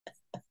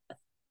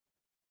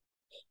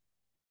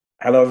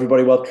Hello,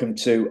 everybody. Welcome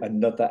to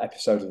another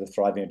episode of the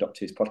Thriving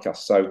Adoptees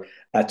podcast.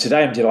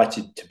 Today I'm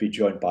delighted to be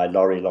joined by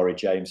Laurie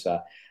James,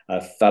 a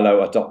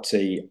fellow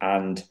adoptee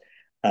and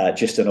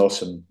just an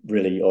awesome,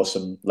 really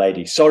awesome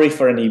lady. Sorry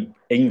for any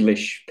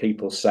English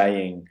people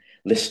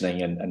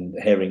listening and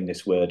hearing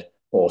this word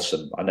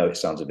awesome. I know it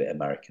sounds a bit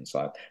American,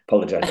 so I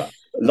apologize for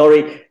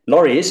that.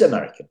 Laurie is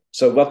American.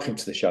 So welcome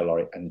to the show,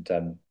 Laurie,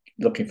 and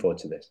looking forward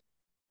to this.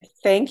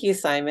 Thank you,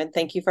 Simon.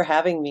 Thank you for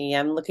having me.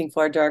 I'm looking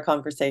forward to our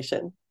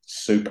conversation.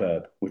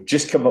 Superb. We've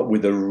just come up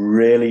with a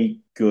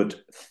really good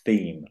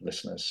theme,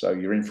 listeners. So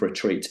you're in for a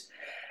treat.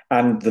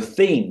 And the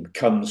theme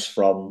comes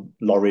from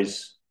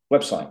Laurie's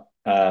website.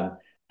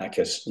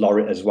 Because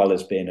Laurie, as well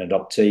as being an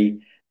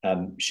adoptee,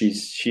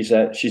 she's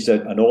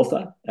an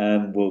author,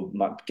 and we'll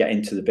might get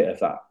into the bit of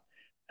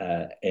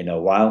that in a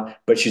while.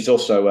 But she's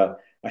also a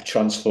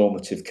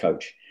transformative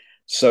coach.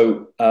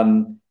 So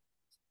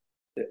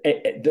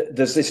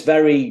there's this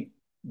very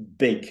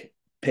big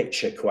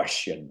picture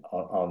question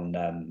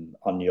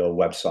on your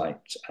website,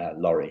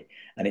 Laurie,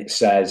 and it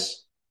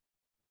says,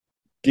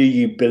 "Do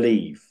you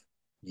believe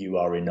you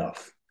are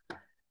enough?"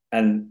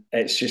 And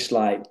it's just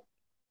like,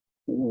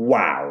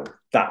 wow,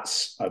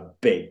 that's a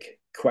big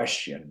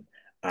question.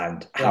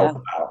 And Yeah.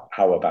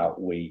 how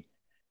about we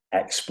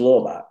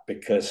explore that?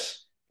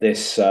 Because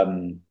this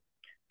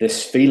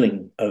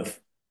feeling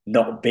of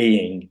not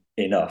being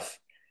enough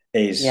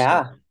is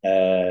Yeah.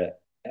 uh,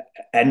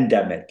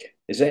 endemic.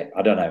 Is it?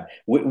 I don't know.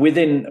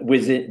 Within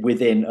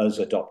us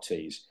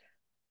adoptees,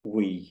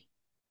 we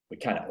we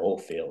kind of all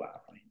feel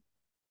that, right?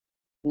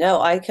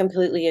 No, I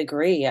completely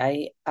agree.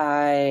 I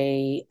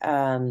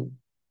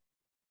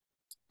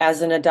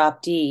as an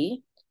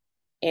adoptee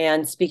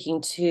and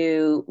speaking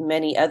to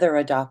many other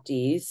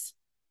adoptees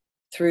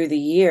through the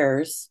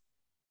years,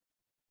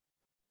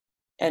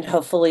 and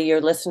hopefully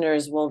your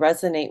listeners will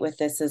resonate with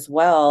this as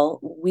well.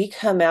 We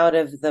come out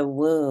of the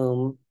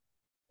womb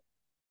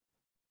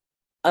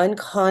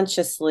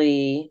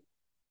unconsciously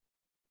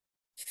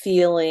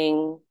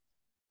feeling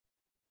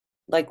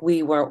like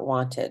we weren't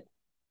wanted.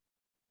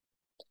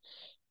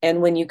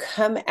 And when you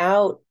come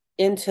out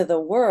into the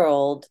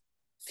world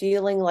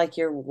feeling like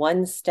you're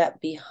one step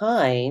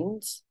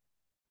behind,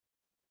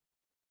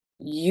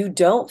 you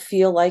don't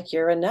feel like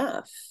you're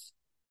enough.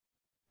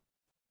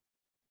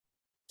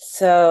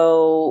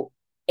 So,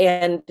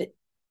 and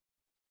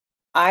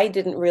I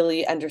didn't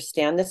really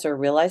understand this or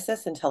realize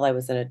this until I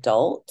was an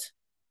adult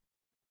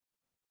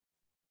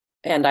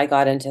and I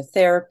got into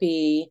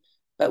therapy.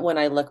 But when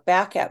I look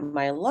back at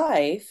my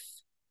life,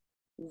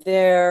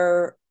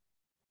 there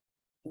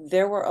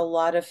there were a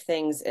lot of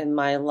things in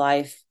my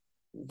life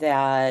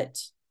that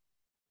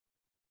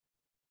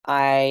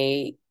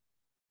I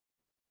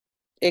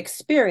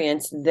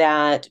experienced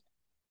that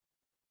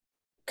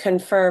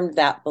confirmed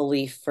that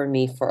belief for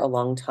me for a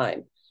long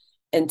time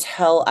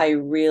until I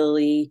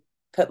really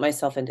put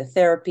myself into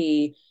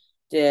therapy,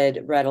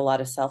 did read a lot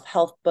of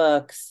self-help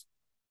books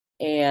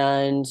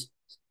and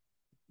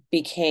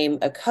became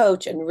a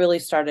coach and really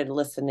started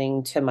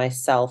listening to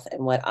myself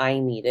and what I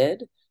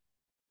needed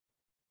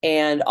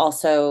and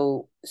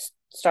also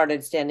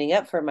started standing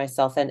up for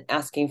myself and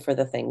asking for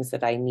the things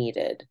that I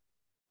needed.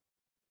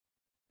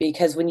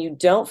 Because when you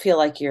don't feel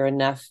like you're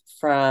enough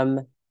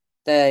from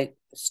the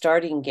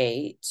starting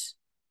gate,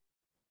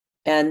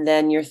 and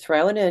then you're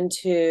thrown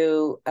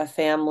into a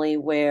family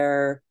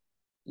where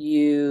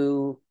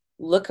you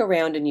look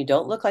around and you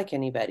don't look like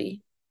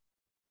anybody.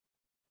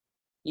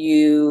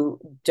 You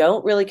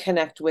don't really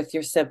connect with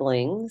your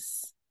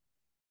siblings.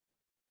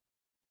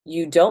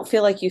 You don't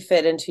feel like you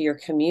fit into your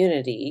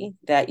community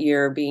that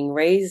you're being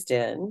raised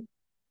in.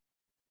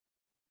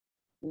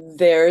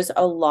 There's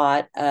a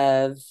lot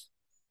of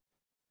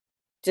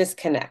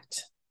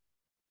disconnect.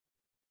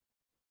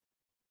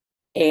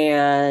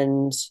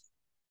 And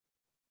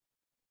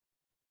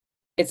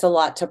it's a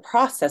lot to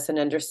process and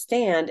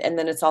understand. And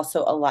then it's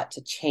also a lot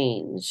to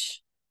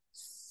change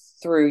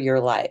through your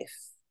life.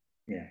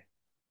 Yeah.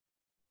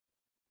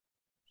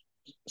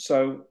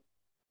 So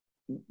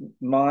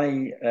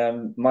my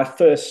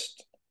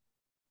first,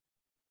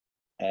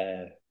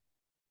 I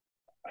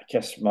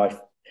guess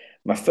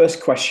my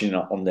first question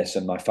on this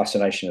and my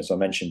fascination, as I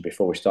mentioned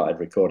before we started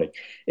recording,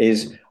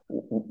 is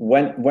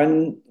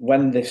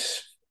when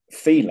this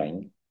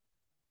feeling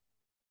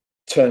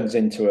turns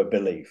into a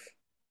belief.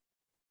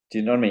 Do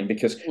you know what I mean?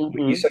 Because you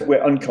Mm-hmm. said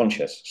we're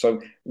unconscious. So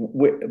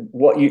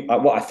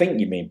what I think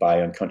you mean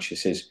by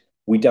unconscious is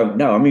we don't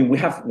know. I mean, we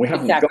haven't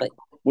got Exactly.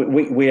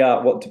 we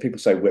are, what do people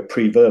say? We're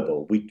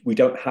pre-verbal. We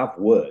don't have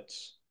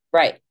words.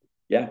 Right.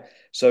 Yeah.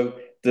 So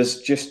there's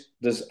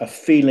a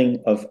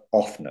feeling of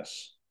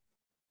offness,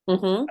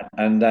 Mm-hmm.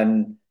 and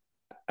then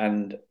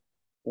and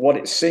what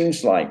it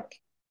seems like,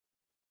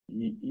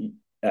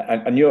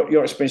 and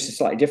your experience is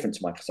slightly different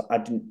to mine because I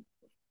didn't.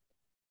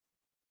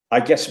 I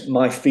guess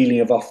my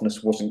feeling of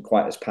offness wasn't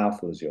quite as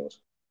powerful as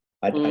yours.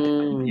 You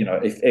Mm. know,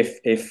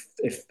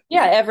 if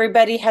Yeah,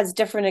 everybody has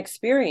different different,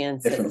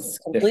 experiences different.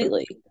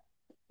 completely.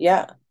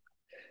 Yeah.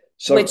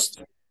 So Which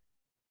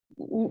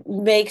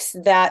makes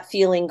that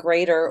feeling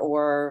greater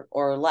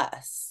or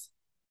less.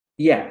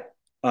 yeah,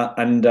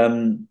 and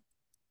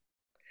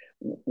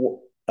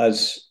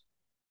as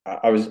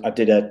I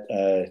did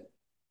a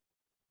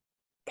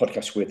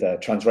podcast with a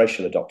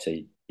transracial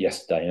adoptee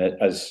yesterday,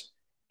 and as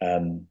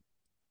um,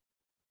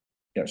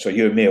 so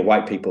you and me are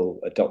white people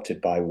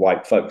adopted by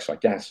white folks, I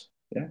guess.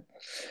 Yeah.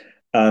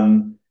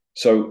 Um,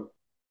 so,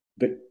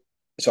 but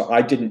so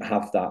I didn't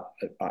have that.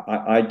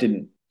 I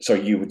didn't. So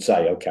you would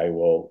say, okay,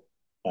 well,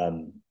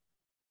 um,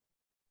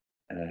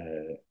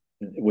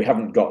 we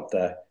haven't got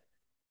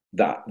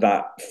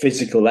that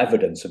physical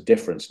evidence of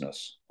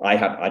differenceness.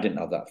 I didn't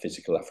have that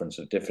physical evidence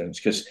of difference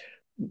because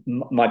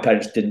my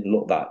parents didn't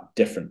look that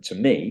different to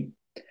me.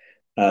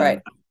 Right.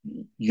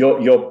 Um,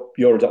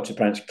 your adopted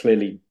parents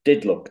clearly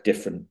did look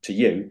different to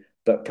you,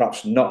 but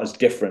perhaps not as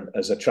different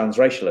as a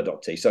transracial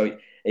adoptee. So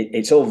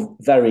it's all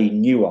very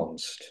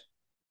nuanced.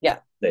 Yeah.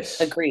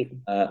 This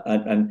Agreed.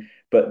 and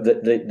but the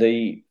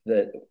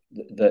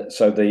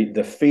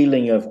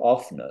feeling of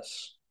offness,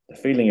 the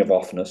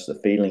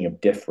feeling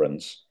of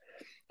difference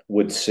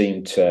would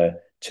seem to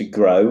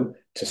grow,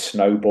 to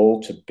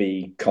snowball, to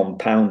be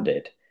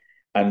compounded,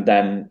 and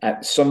then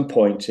at some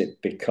point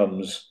it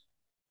becomes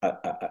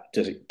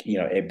does it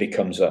it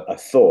becomes a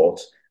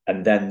thought,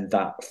 and then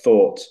that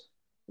thought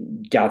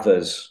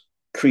gathers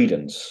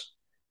credence,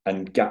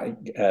 and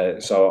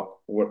so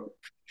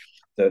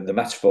the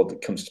metaphor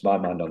that comes to my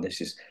mind on this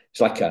is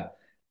it's like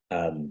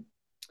um,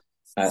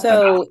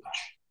 So,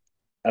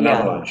 an yeah.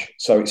 avalanche.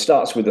 So it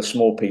starts with a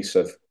small piece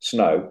of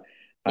snow,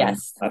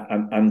 Yes.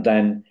 and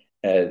then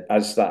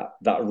as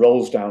that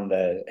rolls down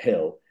the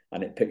hill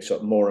and it picks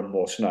up more and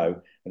more snow,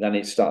 and then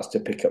it starts to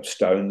pick up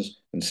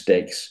stones and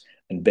sticks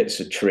and bits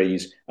of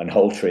trees and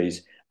whole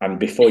trees, and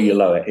before you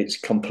know it, it's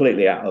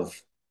completely out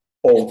of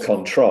all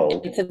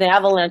control. It's an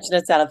avalanche and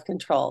it's out of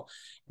control.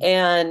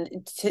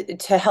 And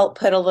to help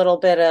put a little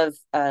bit of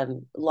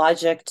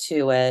logic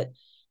to it,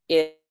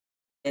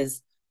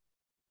 is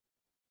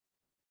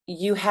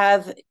you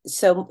have,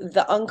 so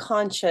the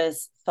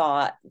unconscious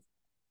thought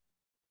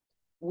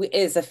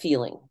is a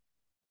feeling,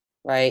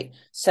 right?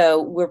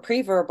 So we're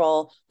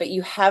pre-verbal, but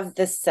you have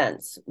this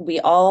sense. We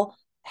all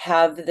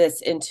have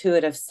this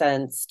intuitive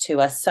sense to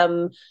us.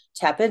 Some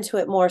tap into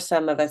it more,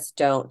 some of us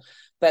don't.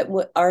 But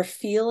our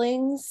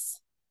feelings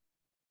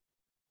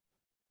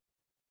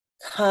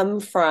come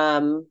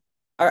from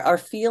our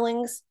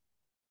feelings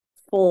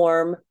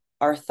form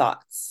our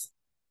thoughts.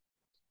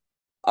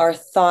 Our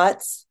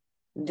thoughts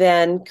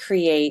then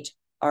create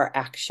our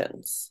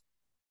actions.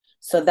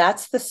 So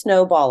that's the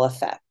snowball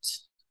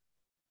effect,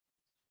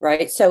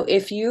 right? So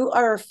if you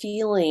are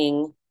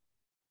feeling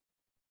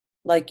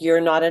like you're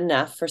not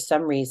enough for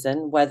some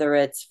reason, whether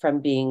it's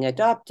from being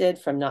adopted,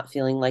 from not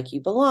feeling like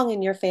you belong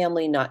in your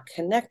family, not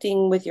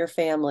connecting with your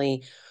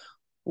family,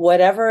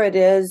 whatever it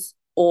is,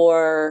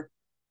 or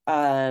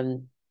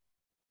um,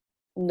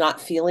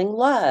 not feeling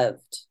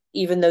loved,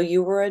 even though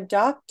you were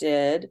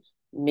adopted.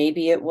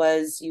 Maybe it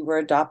was you were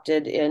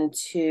adopted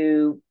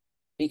into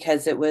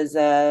because it was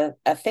a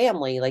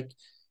family, like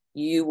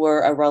you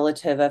were a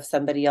relative of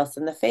somebody else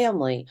in the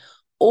family.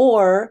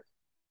 Or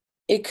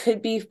it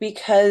could be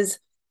because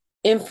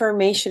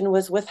information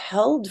was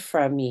withheld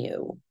from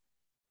you,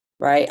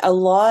 right?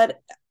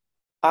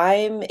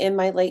 I'm in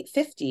my late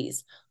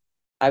 50s.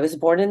 I was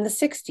born in the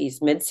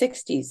 60s, mid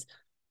 60s.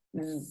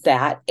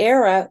 That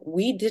era,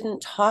 we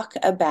didn't talk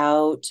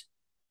about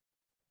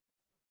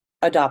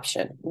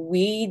adoption.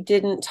 We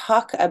didn't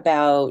talk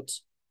about,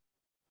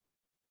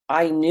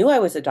 I knew I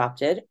was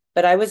adopted,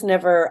 but I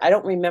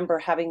don't remember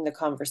having the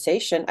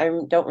conversation. I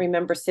don't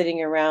remember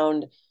sitting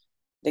around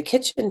the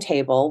kitchen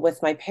table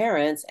with my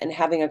parents and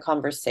having a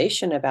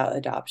conversation about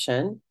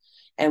adoption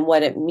and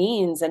what it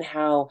means and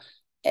how,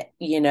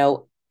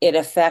 it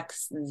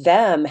affects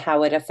them,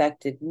 how it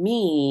affected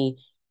me.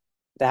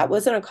 That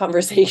wasn't a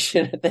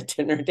conversation at the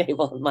dinner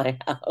table in my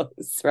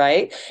house,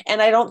 right?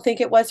 And I don't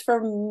think it was for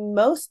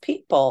most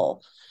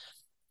people.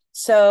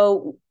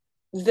 So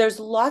there's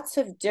lots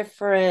of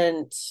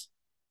different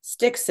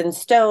sticks and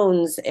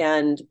stones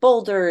and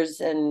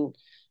boulders and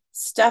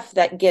stuff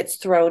that gets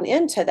thrown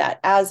into that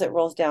as it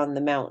rolls down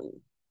the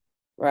mountain,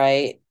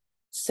 right?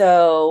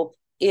 So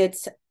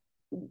it's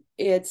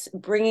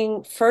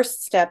bringing,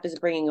 first step is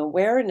bringing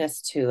awareness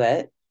to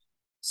it.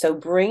 So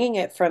bringing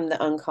it from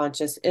the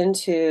unconscious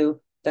into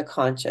the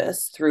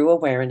conscious through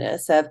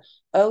awareness of,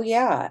 oh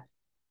yeah,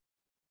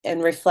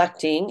 and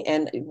reflecting,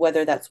 and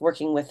whether that's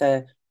working with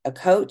a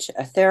coach,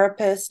 a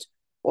therapist,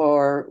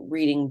 or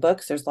reading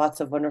books. There's lots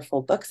of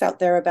wonderful books out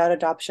there about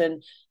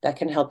adoption that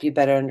can help you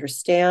better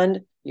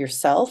understand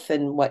yourself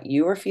and what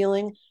you are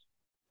feeling,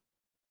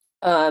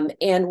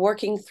 and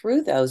working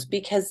through those,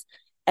 because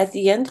at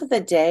the end of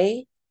the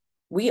day,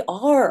 we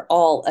are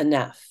all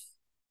enough.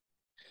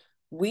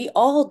 We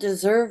all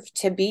deserve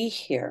to be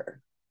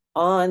here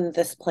on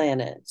this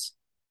planet.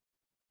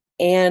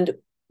 And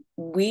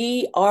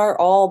we are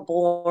all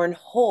born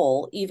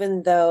whole,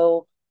 even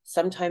though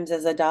sometimes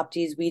as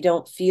adoptees, we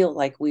don't feel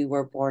like we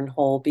were born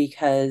whole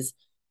because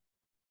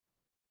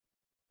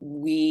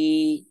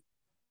we,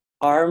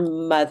 our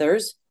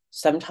mothers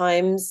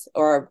sometimes,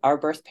 or our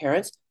birth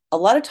parents, a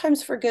lot of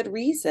times for good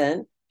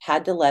reason,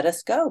 had to let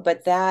us go.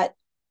 But that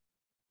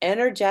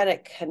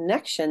energetic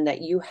connection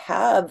that you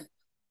have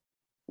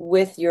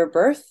with your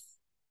birth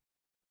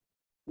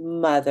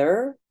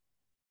mother,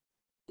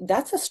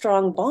 that's a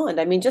strong bond.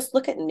 I mean, just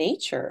look at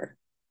nature.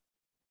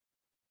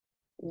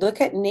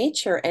 Look at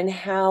nature and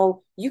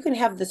how you can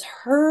have this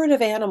herd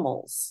of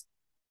animals.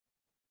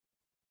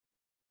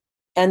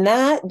 And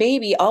that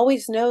baby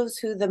always knows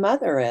who the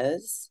mother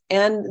is.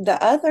 And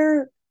the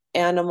other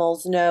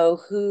animals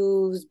know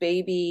whose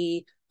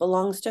baby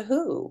belongs to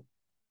who,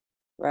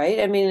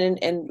 right? I mean,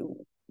 and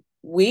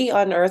we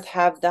on Earth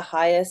have the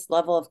highest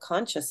level of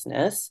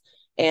consciousness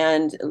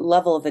and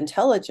level of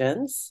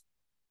intelligence,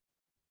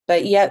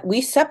 but yet we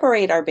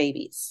separate our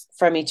babies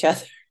from each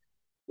other,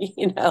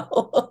 you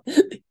know?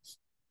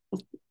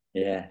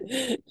 Yeah.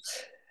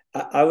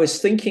 I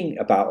was thinking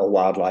about a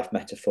wildlife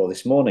metaphor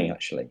this morning,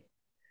 actually,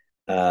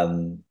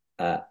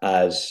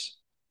 as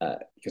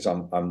because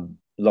I'm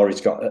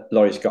Laurie's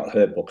got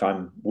her book.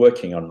 I'm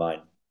working on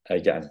mine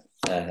again.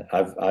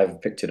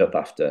 I've picked it up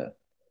after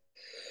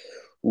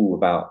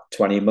about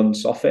 20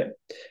 months off it.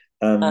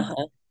 Uh-huh.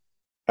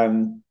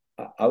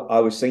 I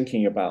was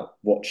thinking about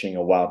watching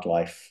a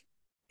wildlife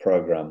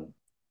program.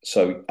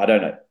 So I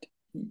don't know.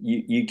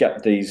 You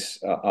get these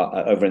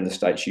over in the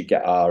States. You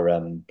get our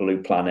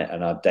Blue Planet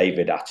and our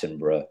David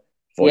Attenborough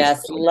voice.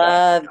 Yes,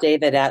 love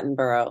David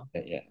Attenborough.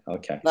 Yeah.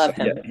 Okay. So Love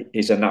yeah, him.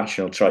 he's a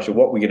national treasure.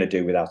 What we're going to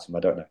do without him,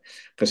 I don't know,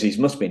 because he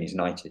must be in his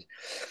 90s.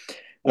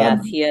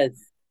 Yes, he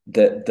is.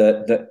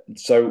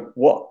 So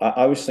what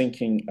I was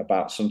thinking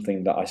about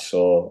something that I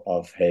saw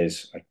of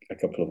his a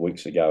couple of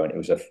weeks ago, and it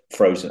was a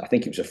frozen. I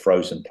think it was a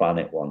Frozen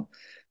Planet one,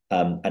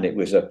 and it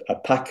was a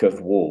pack of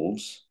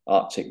wolves,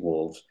 Arctic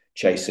wolves,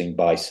 chasing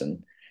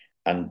bison,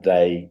 and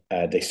they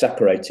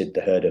separated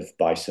the herd of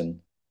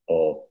bison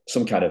or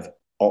some kind of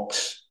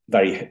ox,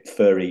 very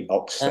furry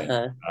ox thing.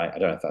 Uh-huh. Right? I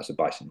don't know if that's a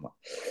bison one.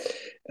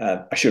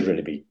 I should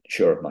really be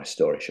sure of my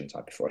story, shouldn't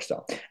I, before I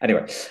start?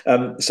 Anyway,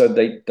 so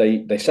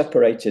they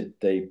separated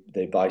the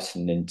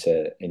bison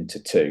into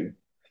two,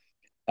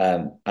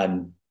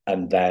 and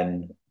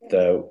then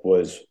there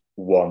was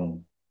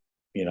one.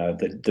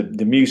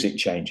 The music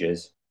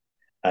changes,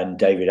 and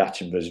David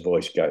Attenborough's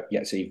voice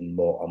gets even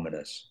more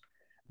ominous,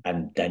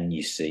 and then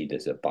you see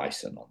there's a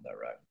bison on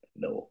their own,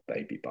 little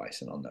baby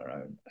bison on their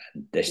own,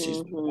 and this is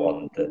the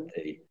one that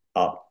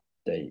Mm-hmm.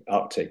 the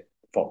Arctic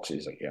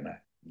foxes are gonna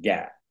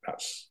get.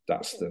 That's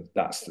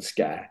the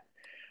scare,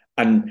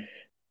 and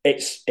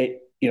it's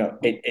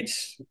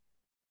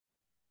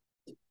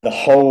the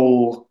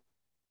whole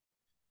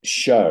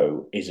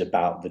show is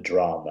about the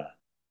drama,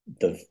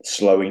 the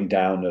slowing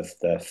down of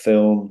the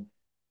film,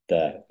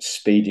 the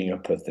speeding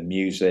up of the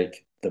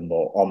music, the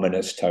more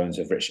ominous tones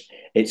of Rich.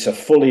 It's a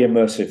fully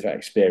immersive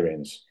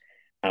experience,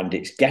 and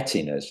it's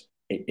getting us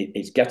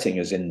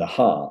in the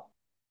heart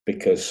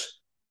because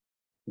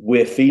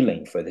we're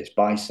feeling for this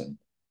bison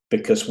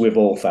because we've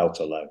all felt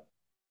alone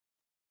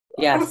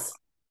Yes.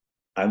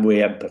 and we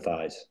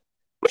empathize.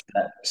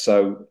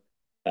 So,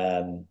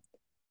 um,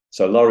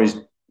 so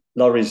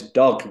Laurie's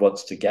dog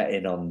wants to get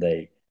in on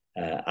the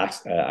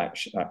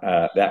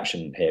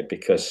action here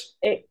because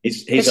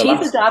he's Because a she's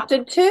last.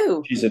 adopted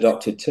too. She's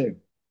adopted too.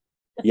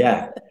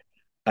 Yeah,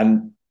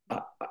 and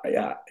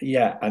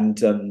yeah, and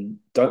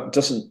don't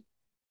doesn't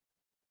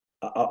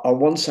on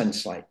one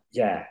sense like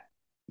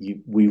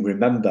we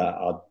remember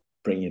our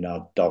bringing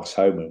our dogs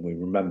home and we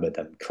remember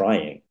them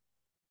crying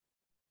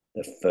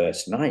the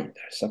first night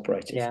they're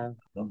separated from Yeah.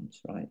 their mums,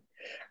 right?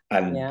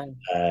 And Yeah.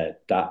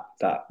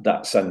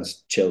 that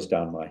sends chills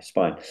down my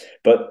spine.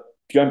 But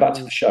going back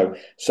to Mm. the show,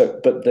 so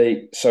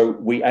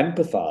we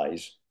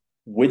empathise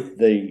with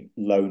the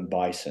lone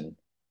bison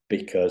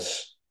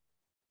because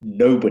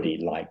nobody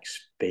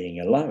likes being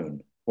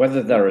alone,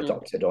 whether they're Mm-hmm.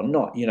 adopted or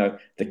not.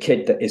 The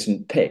kid that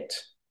isn't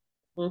picked,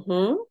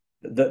 Mm-hmm.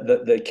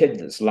 the kid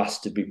that's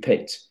last to be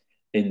picked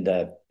in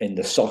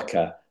the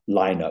soccer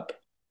lineup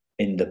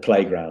in the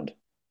playground.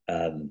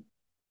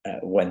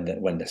 When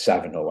they're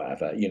seven or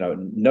whatever.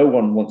 No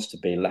one wants to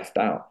be left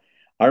out.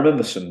 I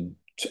remember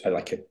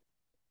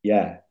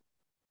yeah.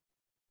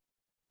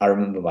 I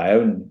remember my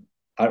own.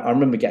 I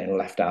remember getting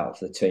left out of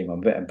the team. I'm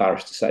a bit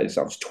embarrassed to say this.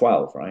 I was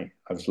 12, right?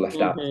 I was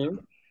left out. Mm-hmm.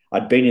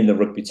 I'd been in the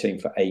rugby team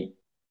for eight.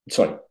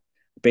 Sorry,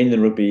 been in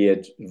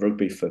the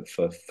rugby for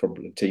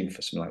the team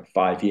for something like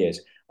 5 years,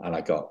 and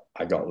I got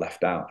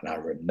left out. And I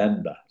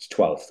remember it's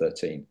 12,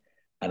 13,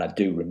 and I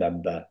do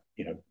remember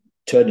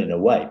turning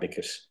away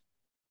because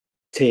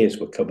tears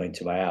were coming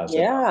to my eyes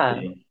about Yeah.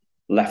 being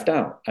left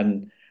out.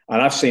 And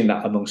I've seen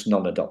that amongst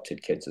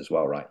non-adopted kids as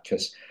well, right?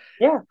 Because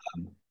Yeah.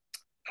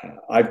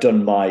 I've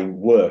done my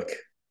work.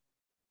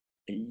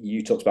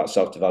 You talked about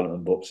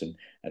self-development books and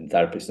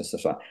therapists and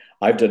stuff like that.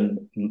 I've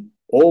done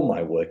all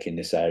my work in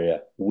this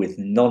area with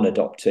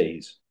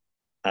non-adoptees.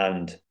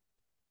 And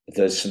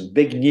there's some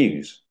big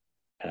news,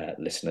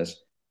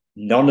 listeners.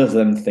 None of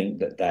them think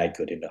that they're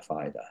good enough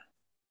either.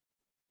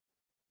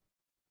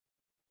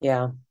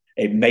 Yeah.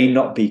 It may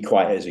not be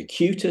quite as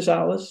acute as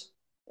ours.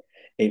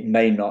 It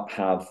may not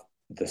have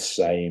the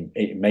same.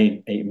 It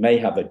may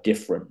have a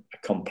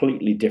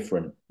completely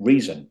different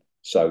reason.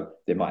 So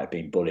they might have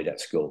been bullied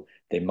at school.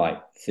 They might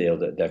feel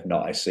that they've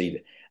not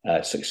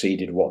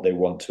succeeded what they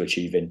want to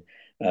achieve in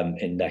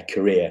their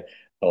career,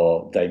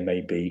 or they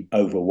may be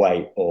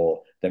overweight,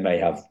 or they may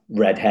have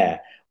red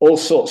hair. All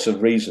sorts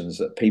of reasons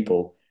that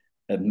people,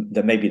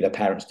 that maybe their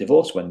parents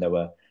divorced when they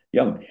were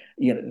young.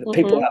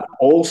 People have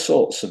all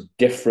sorts of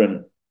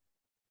different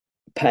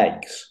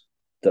pegs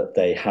that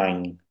they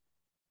hang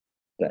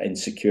that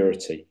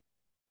insecurity.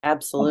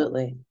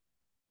 Absolutely.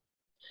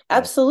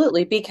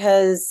 Absolutely,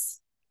 because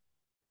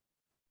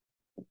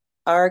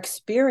our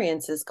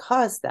experiences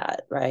cause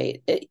that,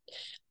 right?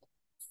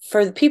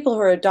 For the people who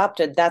are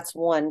adopted, that's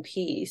one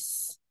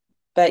piece.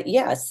 But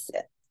yes,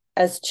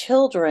 as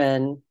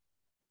children,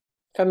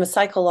 from a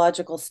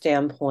psychological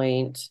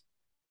standpoint,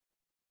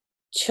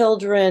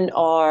 children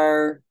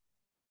are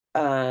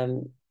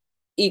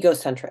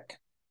egocentric.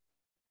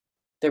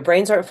 Their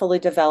brains aren't fully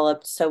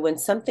developed. So when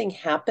something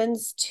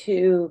happens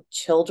to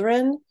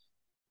children,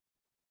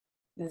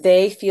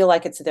 they feel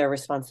like it's their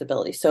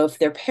responsibility. So if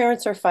their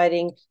parents are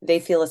fighting, they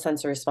feel a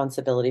sense of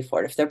responsibility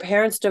for it. If their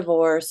parents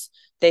divorce,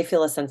 they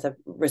feel a sense of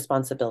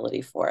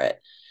responsibility for it.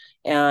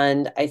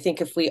 And I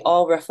think if we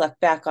all reflect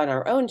back on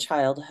our own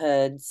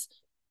childhoods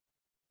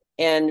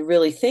and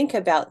really think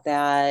about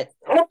that,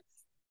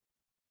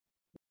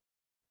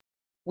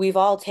 we've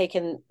all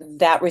taken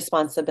that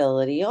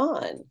responsibility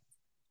on.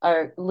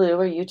 Lou,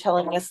 are you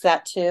telling us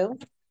that too?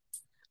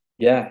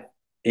 Yeah,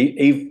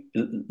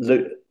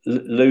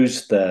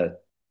 lose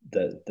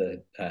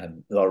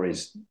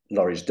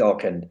Laurie's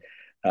dog, and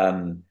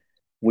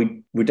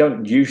we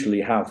don't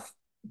usually have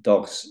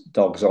dogs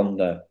on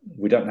the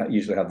we don't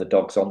usually have the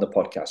dogs on the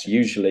podcast.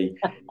 Usually,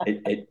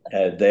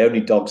 the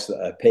only dogs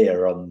that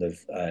appear on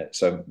the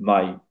so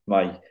my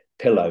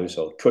pillows,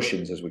 or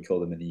cushions as we call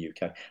them in the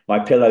UK, my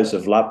pillows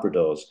of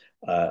Labradors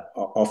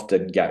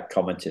often get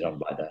commented on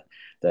by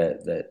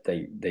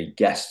the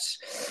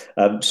guests.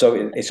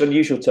 So it's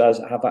unusual to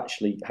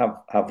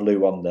have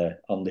Lou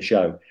on the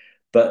show,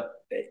 but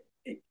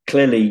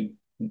clearly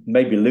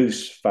maybe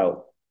Lou's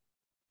felt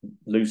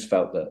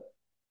that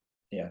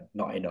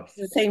not enough.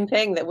 The same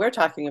thing that we're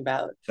talking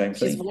about. Same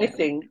She's thing.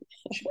 voicing.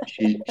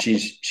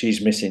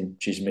 She's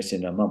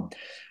missing her mum.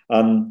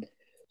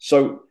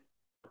 So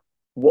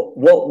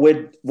what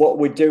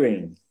we're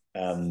doing.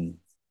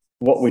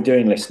 What we're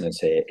doing, listeners,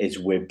 here is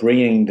we're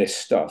bringing this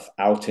stuff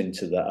out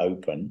into the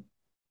open,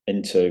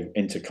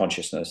 into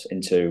consciousness,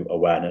 into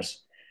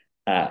awareness,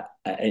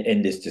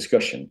 in this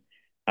discussion,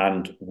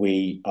 and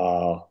we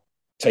are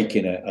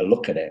taking a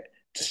look at it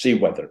to see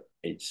whether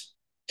it's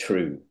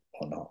true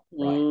or not,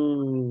 right?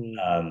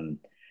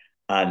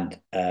 And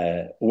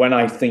when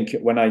I think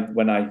of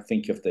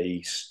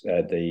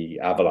the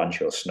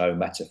avalanche or snow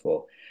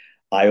metaphor,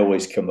 I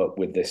always come up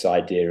with this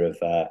idea of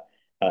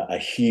a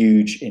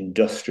huge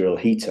industrial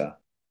heater.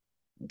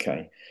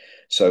 Okay,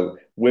 so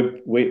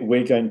we're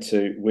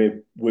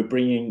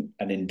bringing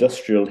an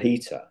industrial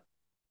heater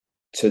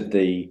to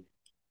the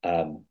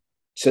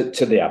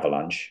to the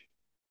avalanche.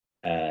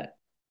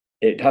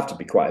 It'd have to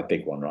be quite a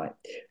big one, right?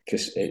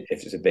 Because if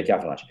it's a big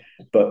avalanche,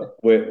 but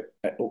we're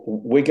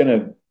going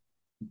to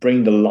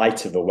bring the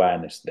light of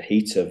awareness, the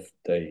heat of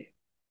the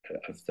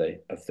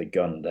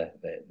gun,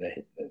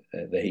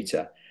 the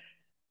heater,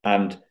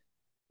 and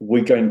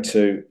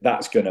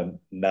that's going to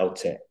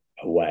melt it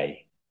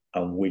away,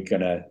 and we're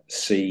going to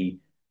see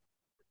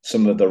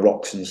some of the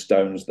rocks and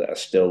stones that are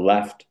still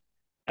left,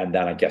 and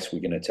then I guess we're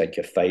going to take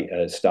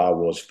a Star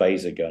Wars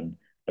phaser gun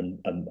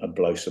and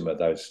blow some of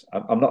those.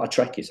 I'm not a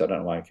Trekkie, so I don't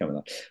know why I'm coming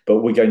on that,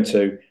 but we're going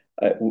to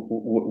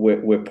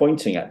we're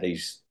pointing at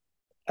these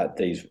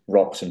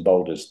rocks and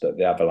boulders that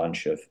the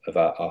avalanche of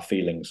our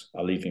feelings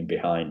are leaving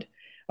behind,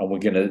 and we're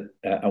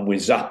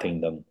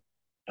zapping them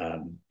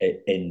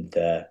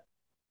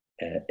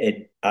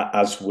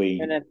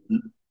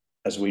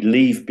as we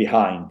leave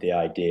behind the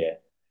idea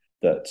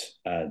that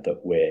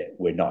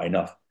we're not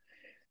enough.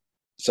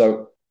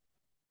 So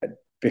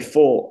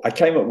before I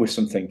came up with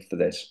something for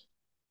this,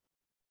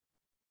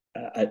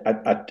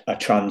 a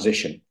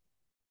transition,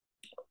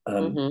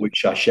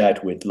 which I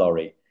shared with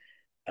Laurie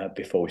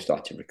before we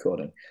started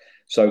recording.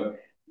 So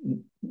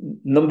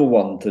number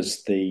one,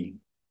 there's the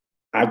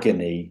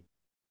agony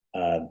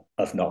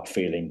of not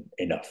feeling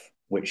enough,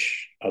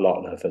 which a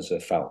lot of us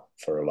have felt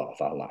for a lot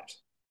of our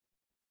lives.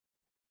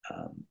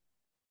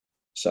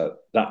 So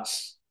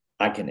that's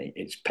agony.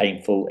 It's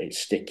painful, it's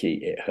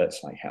sticky, it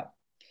hurts like hell.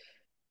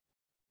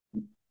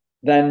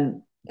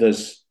 Then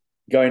there's,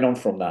 going on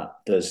from that,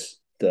 there's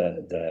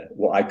the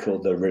what I call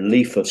the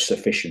relief of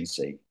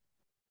sufficiency.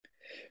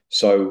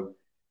 So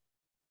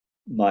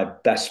my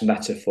best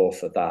metaphor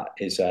for that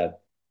is on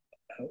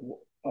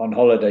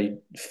holiday,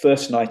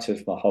 first night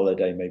of my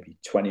holiday, maybe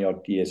 20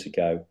 odd years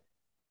ago,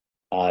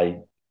 I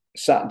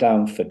sat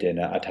down for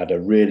dinner. I'd had a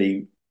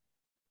really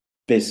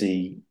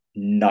busy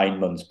 9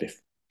 months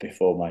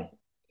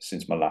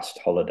since my last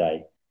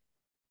holiday.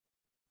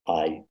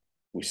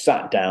 We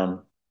sat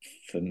down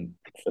for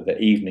the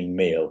evening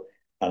meal,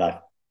 and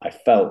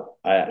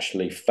I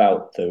actually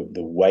felt the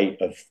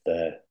weight of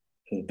the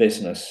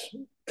business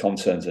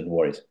concerns and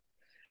worries.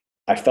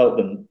 I felt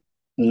them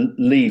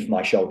leave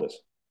my shoulders.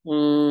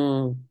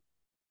 Mm.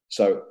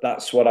 So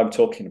that's what I'm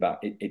talking about.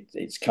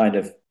 It's kind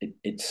of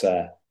it's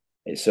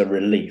a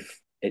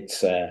relief.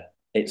 It's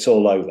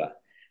all over,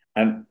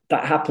 and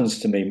that happens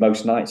to me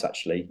most nights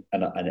actually,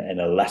 and in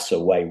a lesser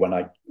way when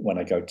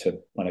I go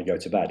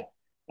to bed.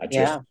 I just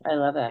Yeah, I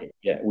love that.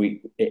 yeah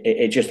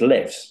it just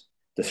lifts.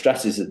 The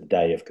stresses of the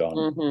day have gone,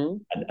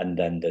 Mm-hmm. and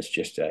then there's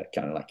just a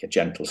kind of like a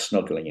gentle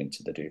snuggling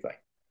into the duvet.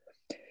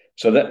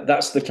 So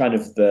that's the kind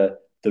of the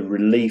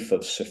relief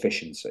of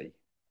sufficiency,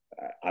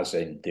 as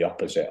in the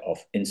opposite of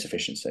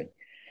insufficiency.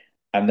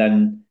 And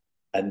then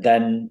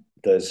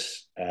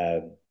there's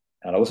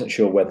and I wasn't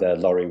sure whether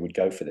Laurie would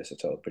go for this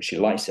at all, but she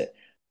likes it.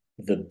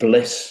 The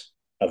bliss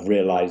of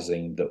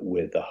realizing that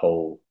we're the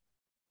whole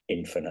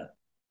infinite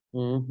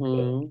world.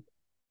 Mm-hmm.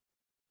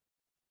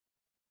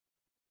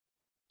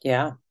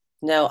 Yeah.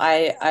 No,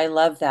 I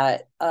love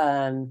that.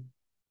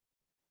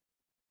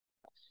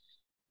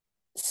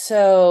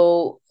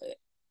 So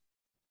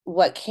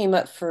what came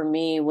up for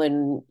me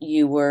when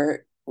you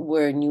were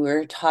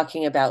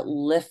talking about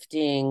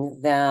lifting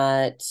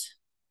that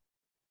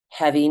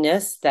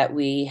heaviness that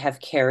we have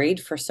carried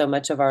for so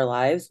much of our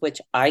lives,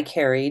 which I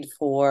carried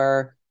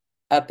for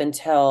up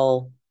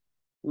until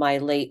my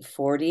late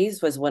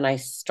 40s was when I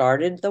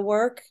started the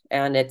work,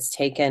 and it's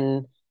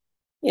taken,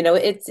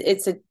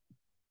 it's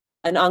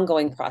an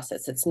ongoing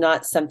process. It's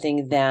not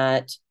something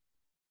that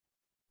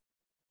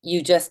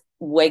you just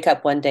wake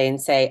up one day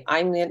and say,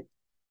 I'm going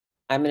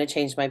to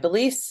change my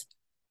beliefs.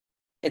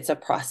 It's a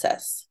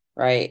process,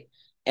 right?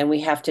 And we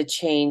have to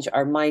change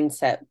our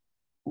mindset.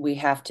 We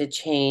have to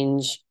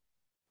change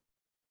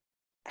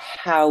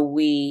how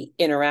we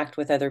interact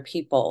with other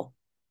people.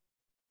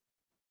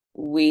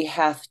 We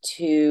have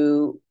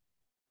to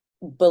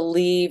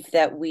believe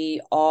that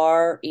we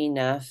are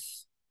enough,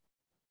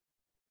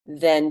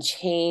 then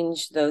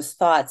change those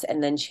thoughts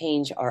and then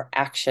change our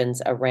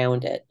actions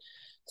around it.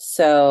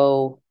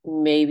 So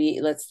maybe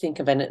let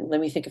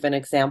me think of an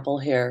example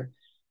here.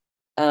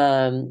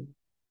 Um,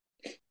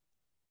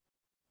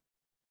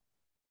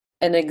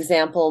 an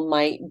example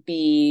might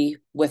be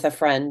with a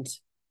friend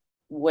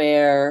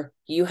where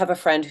you have a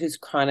friend who's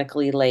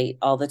chronically late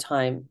all the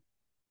time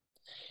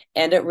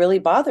and it really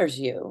bothers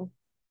you.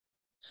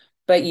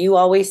 But you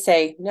always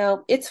say,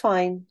 no, it's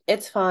fine.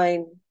 It's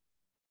fine.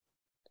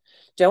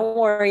 Don't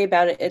worry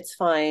about it. It's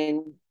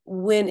fine.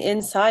 When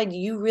inside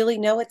you really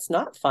know it's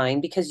not fine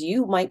because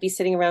you might be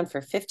sitting around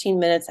for 15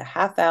 minutes, a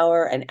half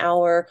hour, an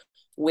hour,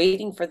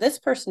 waiting for this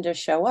person to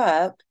show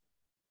up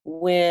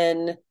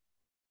when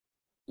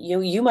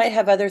you might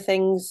have other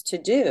things to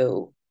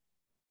do.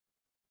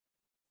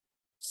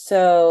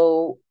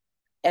 So,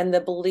 and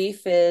the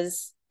belief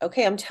is,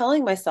 okay, I'm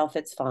telling myself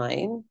it's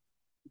fine,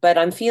 but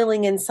I'm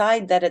feeling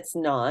inside that it's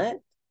not.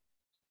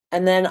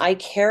 And then I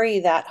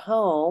carry that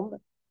home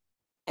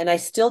and I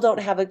still don't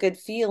have a good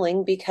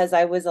feeling because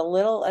I was a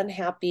little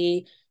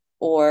unhappy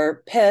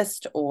or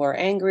pissed or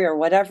angry or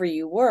whatever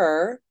you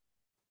were,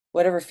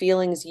 whatever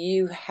feelings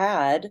you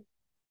had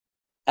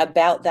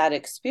about that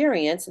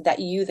experience that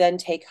you then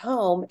take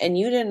home, and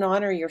you didn't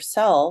honor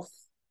yourself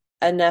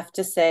enough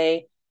to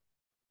say,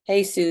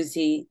 hey,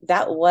 Susie,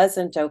 that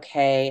wasn't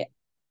okay.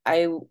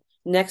 I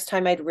Next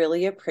time I'd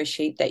really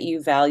appreciate that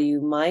you value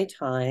my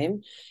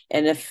time.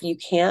 And if you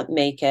can't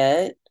make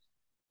it,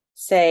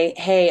 say,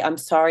 hey, I'm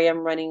sorry I'm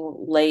running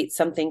late.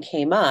 Something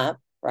came up,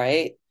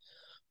 right?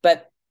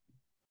 But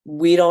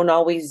we don't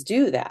always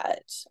do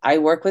that. I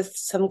work with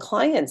some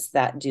clients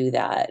that do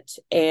that.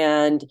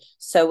 And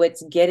so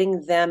it's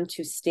getting them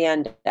to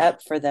stand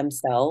up for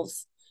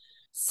themselves,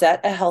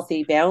 set a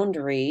healthy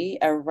boundary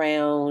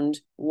around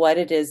what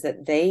it is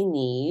that they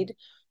need,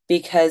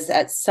 because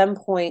at some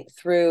point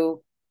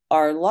through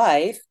our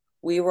life,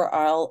 we were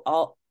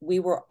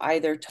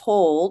either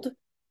told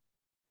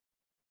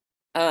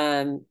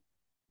um,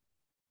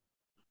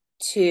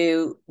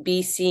 to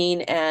be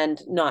seen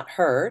and not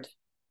heard,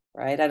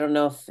 right? I don't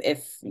know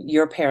if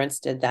your parents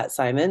did that,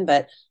 Simon,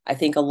 but I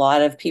think a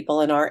lot of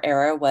people in our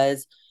era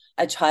was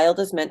a child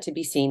is meant to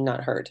be seen,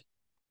 not heard.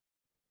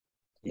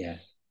 Yeah.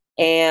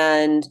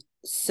 And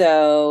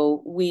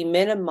so we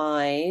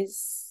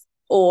minimize,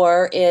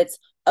 or it's,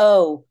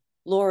 oh,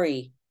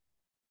 Lori,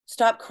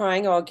 stop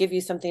crying or I'll give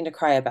you something to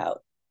cry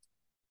about.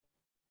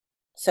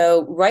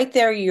 So right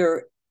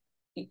there,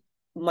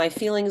 my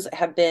feelings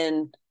have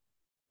been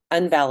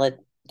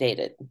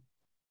unvalidated.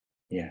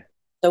 Yeah.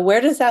 So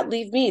where does that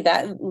leave me?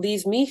 That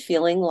leaves me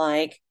feeling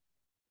like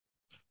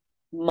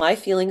my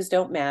feelings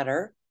don't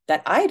matter,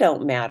 that I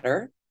don't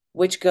matter,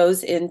 which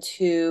goes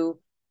into,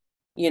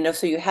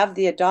 so you have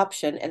the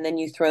adoption and then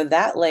you throw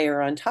that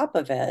layer on top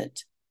of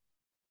it,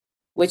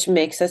 which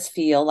makes us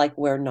feel like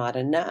we're not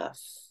enough.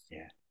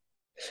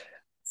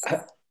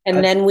 Yeah.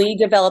 And then we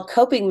develop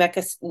coping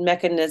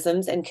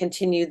mechanisms and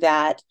continue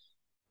that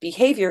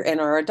behavior in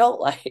our adult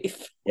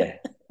life. Yeah.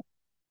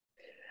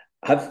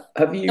 Have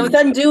So you? it's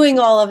undoing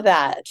all of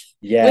that with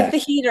Yeah, the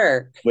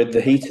heater. with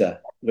the heater.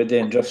 with the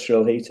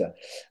industrial heater.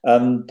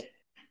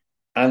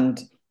 And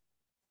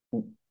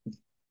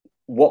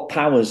what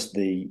powers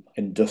the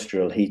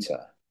industrial heater,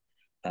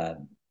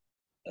 um,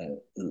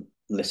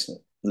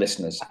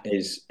 listeners,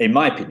 is, in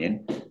my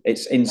opinion,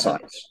 it's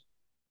insights.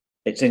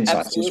 It's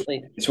insights.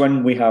 Absolutely. It's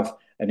when we have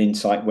an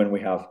insight, when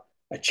we have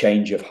a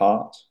change of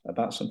heart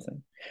about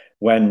something,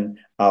 when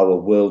our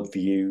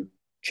worldview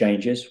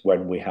changes,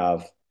 when we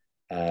have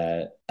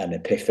an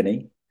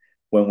epiphany,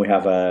 when we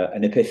have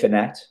an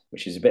epiphanet,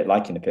 which is a bit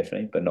like an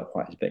epiphany, but not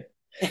quite as big.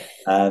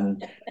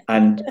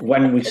 And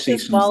when we It's see a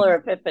smaller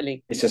something,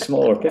 epiphany. it's a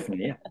smaller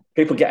epiphany. Yeah,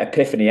 people get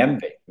epiphany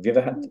envy. Have you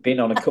ever been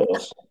on a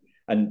course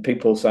and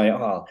people say,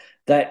 "Oh,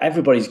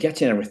 everybody's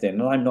getting everything,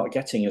 and I'm not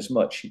getting as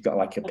much"? You've got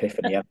like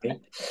epiphany envy.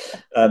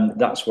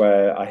 That's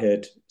where I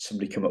heard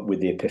somebody come up with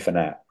the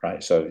epiphanet,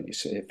 right? So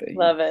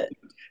Love it.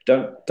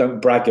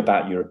 don't brag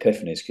about your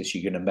epiphanies because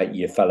you're going to make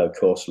your fellow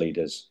course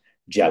leaders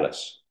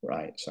jealous,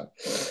 right? So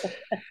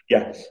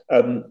yeah.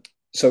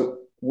 So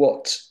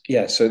what?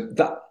 Yeah. So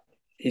that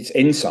it's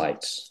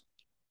insights.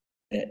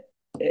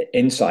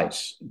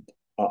 Insights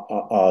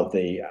are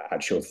the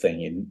actual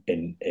thing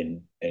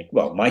in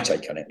well, my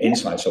take on it. Yeah.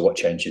 Insights are what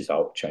change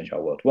our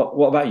world.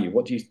 What about you?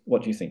 What do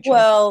you think change?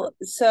 Well,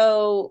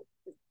 so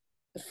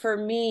for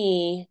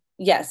me,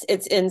 yes,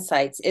 it's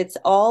insights. It's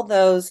all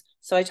those.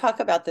 So I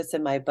talk about this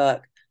in my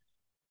book,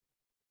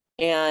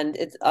 and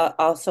it's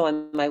also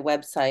on my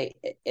website.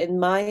 In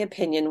my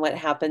opinion, what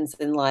happens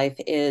in life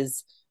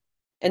is,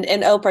 and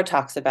Oprah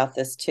talks about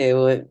this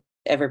too.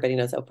 Everybody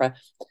knows Oprah,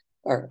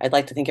 or I'd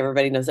like to think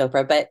everybody knows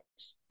Oprah, but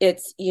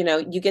it's,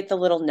 you get the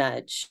little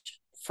nudge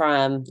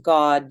from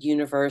God,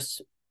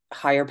 universe,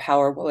 higher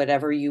power,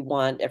 whatever you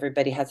want.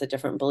 Everybody has a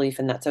different belief,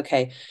 and that's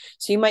okay.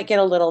 So you might get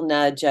a little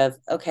nudge of,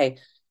 okay,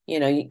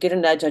 you get a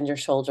nudge on your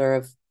shoulder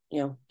of,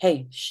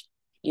 hey,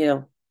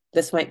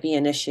 this might be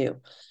an issue.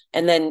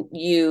 And then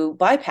you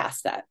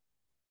bypass that.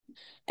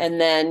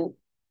 And then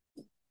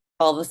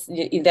all of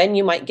a then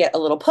you might get a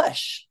little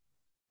push,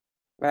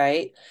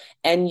 right?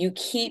 And it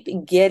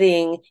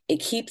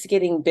keeps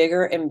getting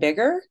bigger and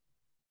bigger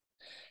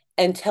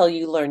until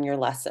you learn your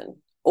lesson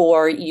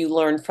or you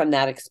learn from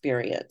that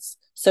experience.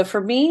 So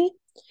for me,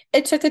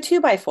 it took a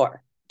 2x4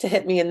 to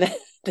hit me in the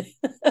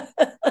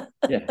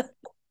Yeah.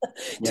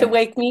 to Yeah.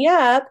 wake me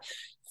up,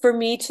 for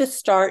me to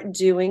start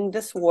doing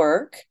this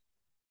work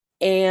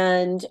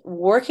and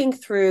working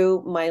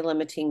through my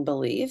limiting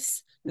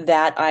beliefs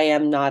that I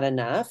am not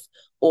enough,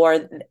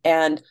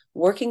 and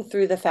working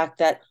through the fact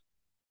that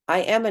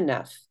I am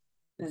enough,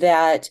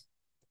 that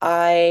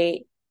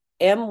I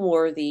am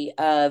worthy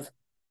of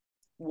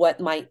what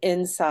my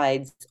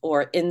insides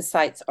or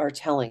insights are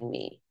telling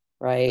me,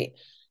 right?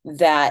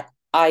 That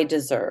I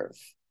deserve.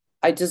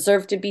 I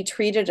deserve to be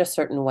treated a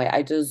certain way.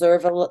 I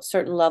deserve a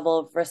certain level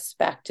of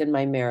respect in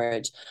my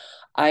marriage.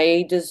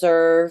 I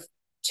deserve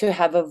to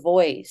have a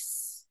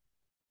voice.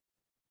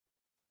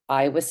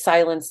 I was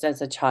silenced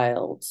as a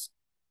child.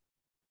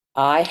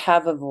 I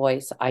have a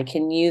voice. I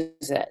can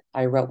use it.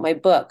 I wrote my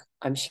book.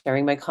 I'm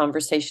sharing my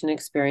conversation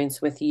experience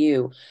with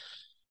you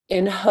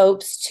in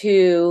hopes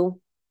to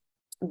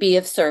be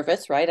of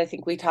service, right? I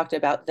think we talked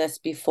about this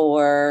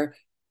before,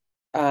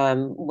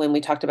 when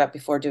we talked about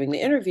before doing the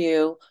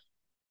interview.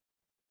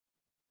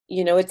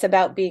 It's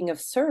about being of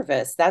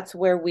service. That's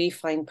where we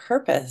find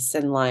purpose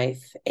in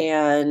life.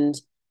 And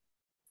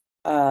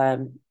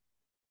um,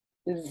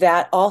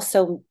 that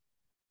also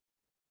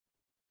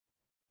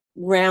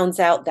rounds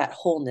out that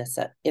wholeness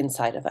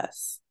inside of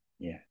us.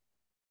 Yeah.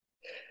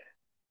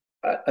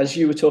 As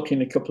you were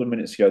talking a couple of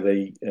minutes ago,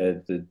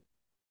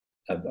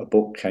 a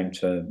book came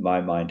to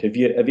my mind. Have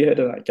you heard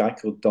of that guy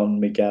called Don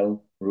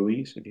Miguel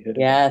Ruiz? Have you heard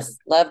of him? Yes,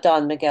 love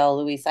Don Miguel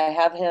Luis. I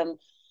have him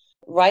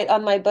right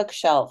on my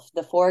bookshelf,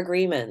 The Four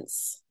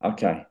Agreements.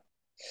 Okay.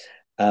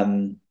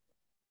 Um,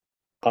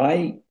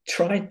 I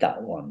tried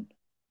that one,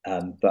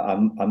 but I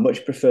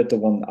much preferred the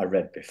one that I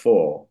read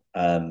before.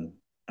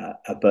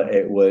 But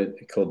it was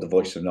called The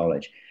Voice of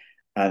Knowledge,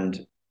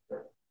 and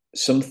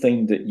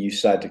something that you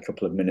said a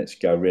couple of minutes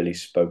ago really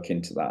spoke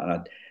into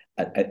that,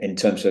 and in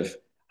terms of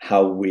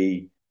how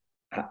we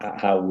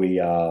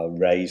are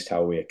raised,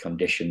 how we are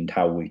conditioned,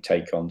 how we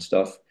take on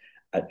stuff,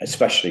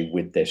 especially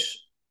with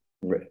this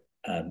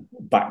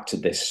back to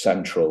this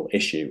central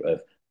issue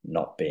of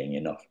not being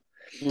enough.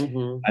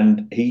 Mm-hmm.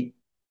 And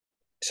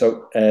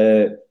so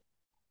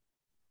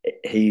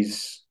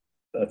he's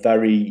I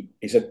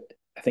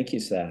think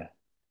he's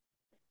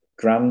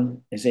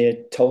is he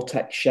a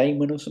Toltec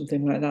shaman or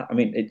something like that? I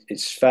mean,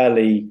 it's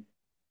fairly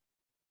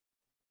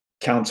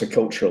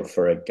countercultural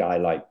for a guy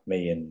like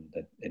me in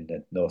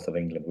the north of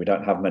England. We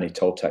don't have many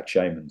Toltec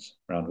shamans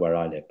around where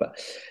I live, but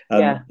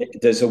Yeah.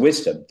 there's a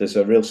wisdom, there's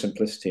a real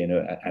simplicity and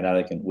an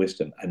elegant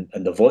wisdom, and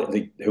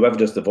whoever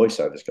does the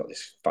voiceover has got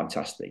this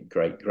fantastic,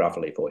 great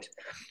gravelly voice,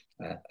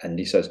 and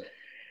he says,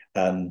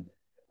 the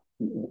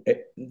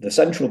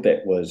central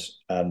bit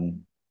was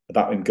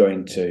about him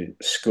going to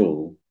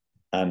school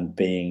and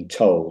being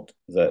told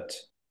that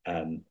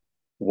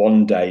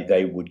one day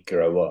they would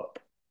grow up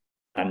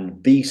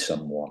and be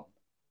someone.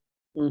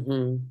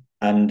 Mm-hmm.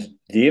 And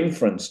the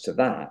inference to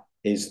that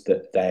is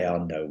that they are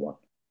no one.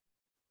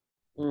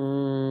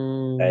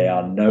 They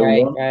are no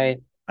Right, one.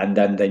 right. And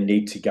then they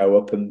need to go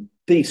up and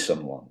be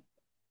someone.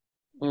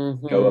 Go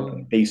up Mm-hmm.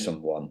 and be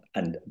someone.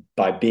 And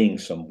by being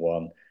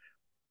someone,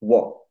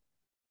 what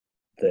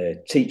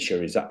the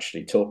teacher is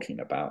actually talking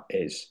about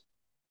is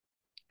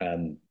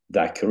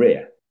their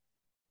career,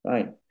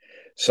 right?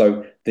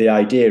 So the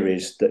idea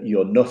is that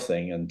you're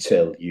nothing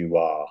until you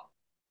are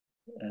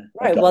a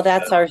Right. Well,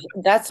 doctor.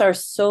 that's our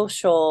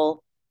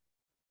social,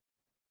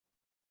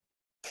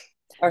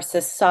 our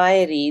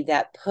society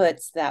that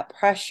puts that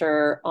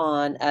pressure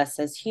on us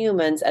as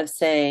humans of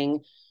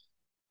saying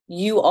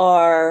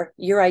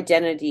your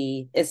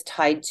identity is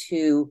tied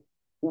to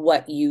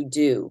what you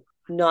do,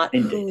 not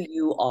who Indeed,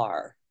 you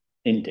are.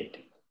 indeed,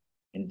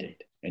 indeed,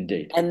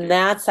 indeed. And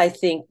that's, I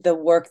think, the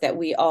work that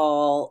we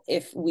all,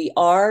 if we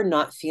are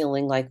not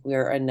feeling like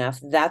we're enough,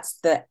 that's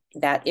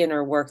that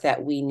inner work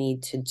that we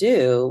need to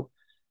do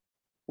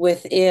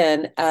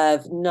within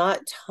of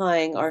not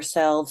tying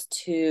ourselves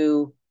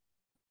to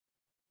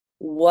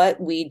what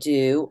we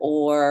do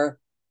or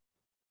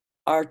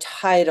our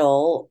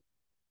title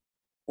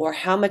or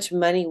how much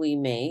money we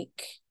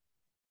make.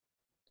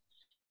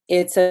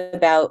 It's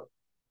about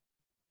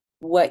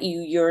what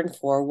you yearn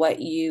for,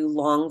 what you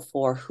long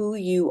for, who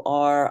you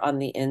are on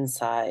the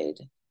inside.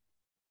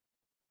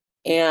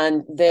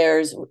 And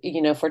there's,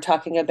 if we're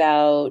talking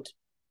about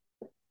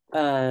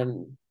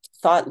um,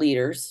 thought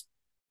leaders,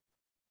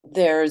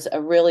 there's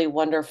a really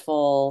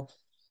wonderful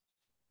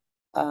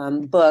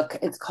book.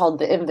 It's called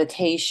The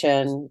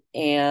Invitation,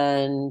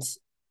 and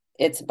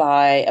it's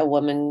by a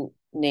woman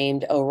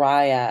named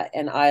Oriah.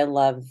 And I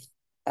love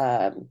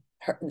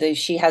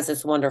she has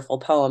this wonderful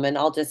poem, and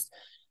I'll just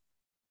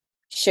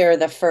share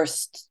the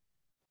first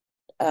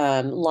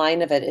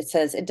line of it. It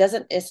says, "It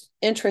doesn't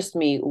interest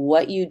me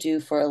what you do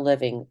for a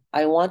living.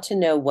 I want to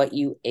know what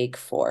you ache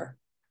for."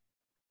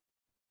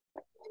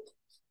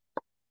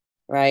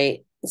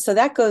 Right? So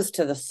that goes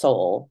to the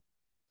soul.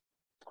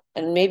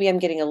 And maybe I'm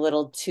getting a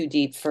little too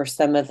deep for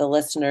some of the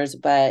listeners,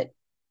 but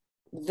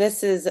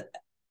this is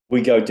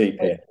We go deep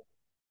here.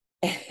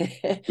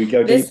 We go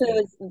deep this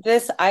here. is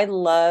this I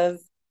love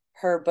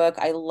her book.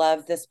 I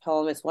love this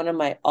poem. It's one of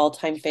my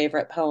all-time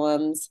favorite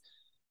poems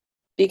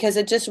because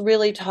it just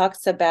really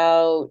talks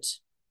about,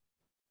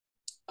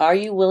 are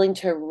you willing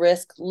to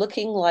risk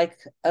looking like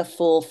a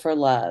fool for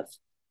love,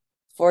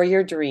 for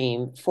your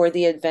dream, for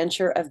the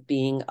adventure of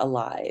being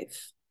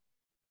alive?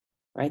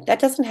 Right? That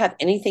doesn't have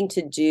anything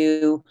to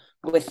do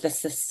with the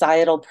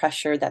societal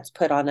pressure that's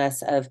put on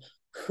us of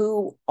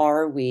who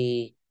are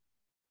we,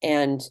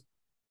 and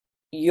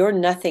you're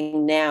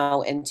nothing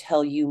now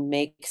until you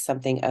make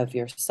something of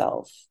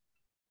yourself.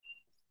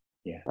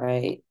 Yeah.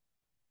 Right?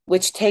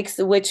 Which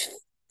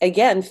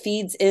again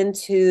feeds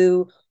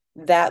into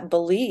that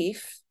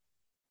belief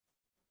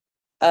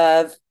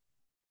of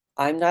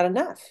I'm not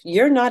enough.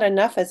 You're not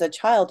enough as a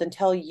child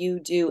until you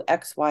do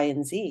X, Y,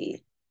 and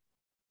Z.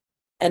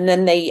 And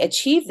then they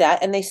achieve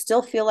that and they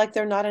still feel like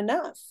they're not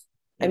enough.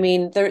 I Yeah.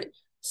 mean, there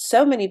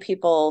so many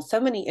people, so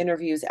many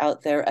interviews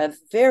out there of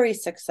very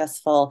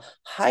successful,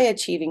 high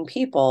achieving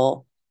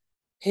people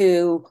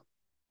who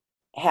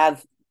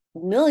have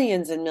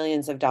millions and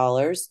millions of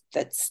dollars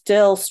that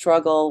still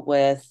struggle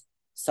with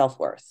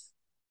self-worth.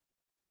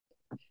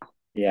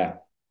 Yeah.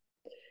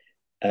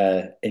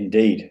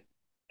 Indeed.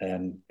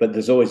 But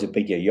there's always a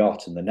bigger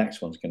yacht, and the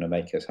next one's going to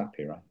make us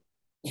happy, right?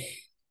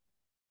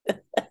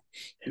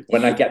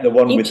 When I get the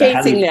one Keep with the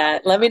chasing heli,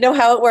 that. Let me know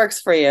how it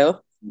works for you.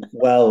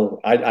 well,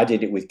 I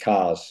did it with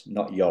cars,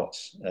 not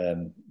yachts. Uh,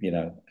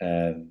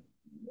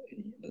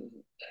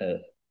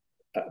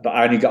 but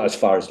I only got as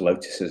far as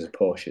Lotuses and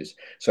Porsches.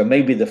 So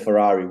maybe the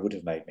Ferrari would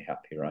have made me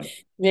happy, right?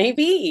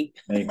 Maybe.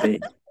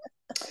 Maybe.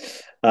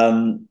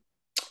 Um,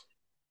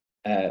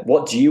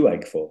 what do you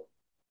ache for?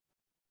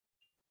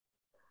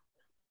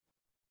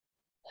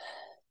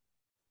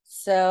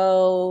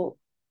 So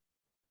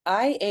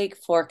I ache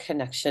for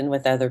connection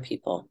with other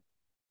people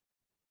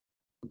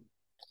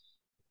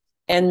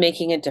and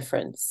making a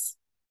difference.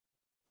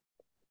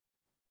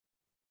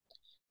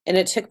 And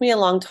it took me a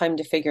long time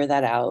to figure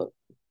that out.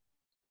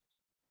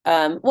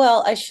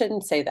 Well, I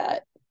shouldn't say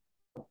that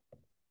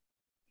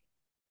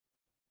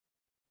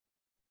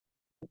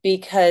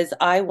because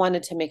I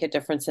wanted to make a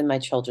difference in my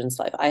children's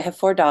life. I have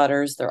four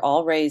daughters. They're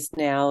all raised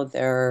now.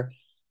 They're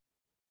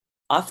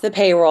off the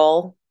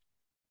payroll.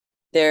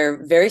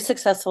 They're very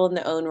successful in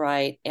their own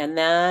right. And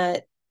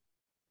that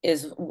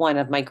is one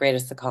of my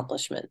greatest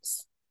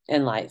accomplishments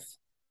in life.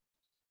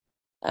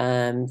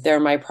 They're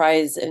my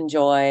prize and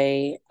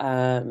joy.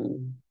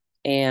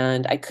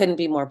 And I couldn't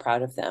be more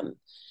proud of them.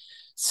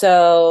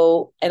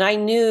 So, and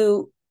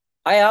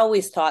I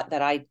always thought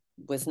that I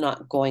was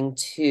not going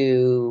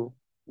to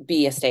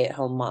be a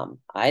stay-at-home mom.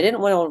 I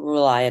didn't want to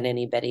rely on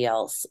anybody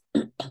else.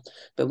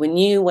 But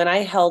when I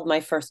held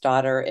my first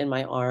daughter in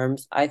my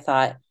arms, I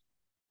thought,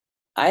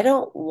 I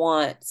don't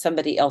want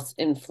somebody else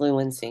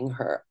influencing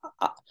her.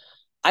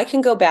 I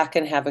can go back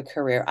and have a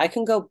career. I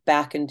can go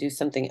back and do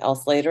something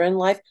else later in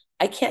life.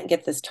 I can't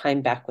get this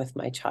time back with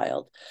my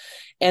child.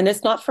 And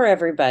it's not for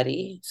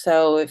everybody.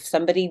 So if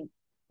somebody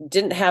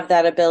didn't have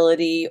that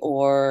ability,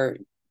 or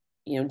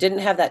didn't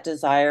have that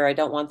desire, I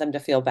don't want them to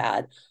feel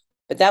bad.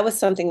 But that was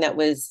something that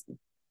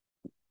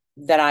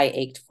I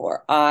ached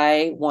for.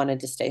 I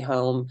wanted to stay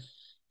home,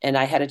 and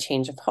I had a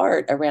change of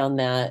heart around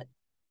that.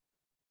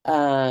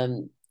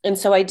 And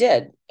so I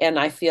did. And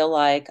I feel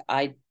like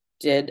I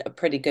did a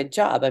pretty good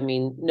job. I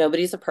mean,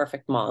 nobody's a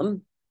perfect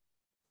mom,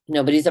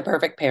 nobody's a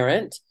perfect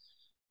parent.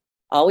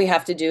 All we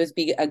have to do is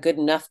be a good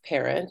enough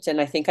parent.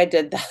 And I think I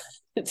did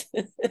that.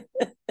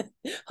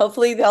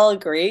 Hopefully they'll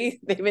agree.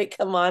 They may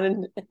come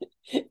on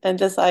and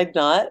decide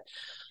not.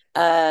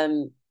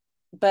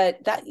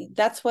 But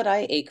that's what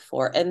I ache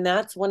for. And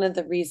that's one of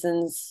the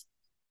reasons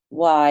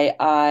why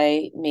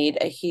I made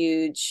a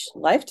huge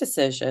life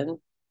decision,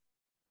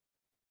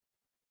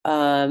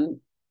 and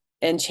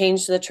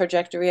changed the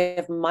trajectory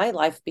of my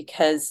life,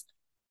 because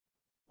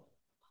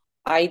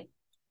I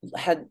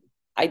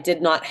I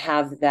did not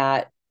have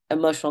that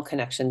emotional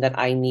connection that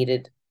I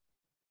needed.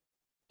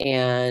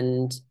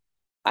 And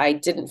I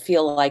didn't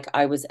feel like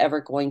I was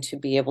ever going to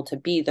be able to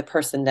be the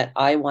person that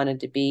I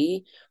wanted to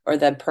be, or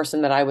the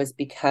person that I was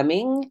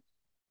becoming.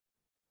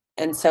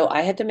 And so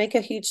I had to make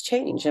a huge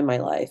change in my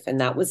life,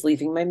 and that was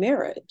leaving my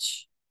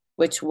marriage,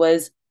 which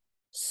was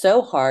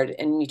so hard.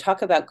 And you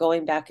talk about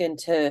going back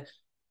into,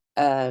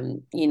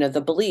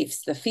 the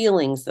beliefs, the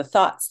feelings, the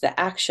thoughts, the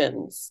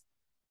actions.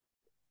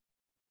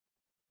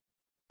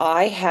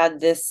 I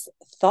had this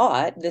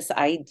thought, this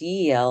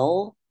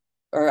ideal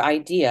or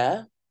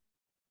idea,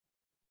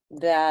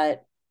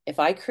 that if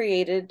I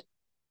created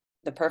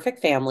the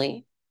perfect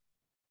family,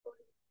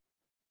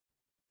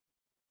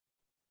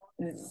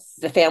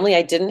 the family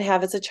I didn't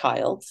have as a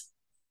child,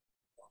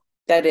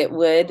 that it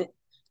would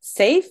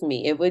save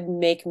me. It would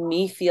make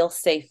me feel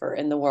safer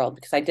in the world,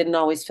 because I didn't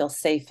always feel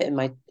safe in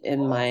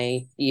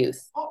my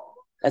youth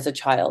as a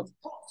child.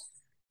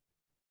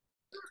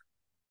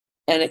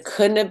 And it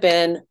couldn't have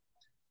been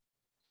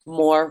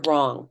more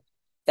wrong.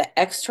 The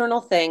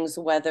external things,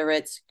 whether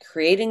it's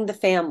creating the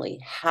family,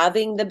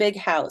 having the big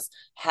house,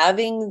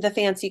 having the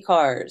fancy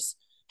cars,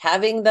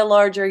 having the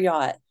larger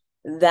yacht,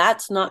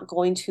 that's not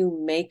going to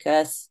make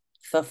us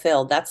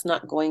fulfilled. That's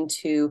not going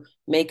to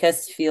make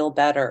us feel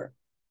better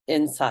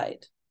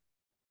inside.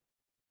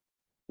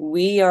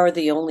 We are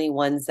the only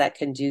ones that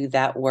can do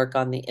that work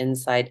on the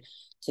inside,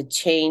 to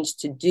change,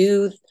 to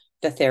do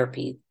the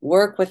therapy,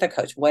 work with a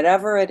coach,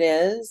 whatever it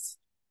is,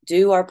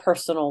 do our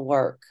personal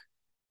work,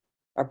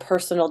 our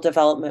personal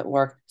development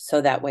work,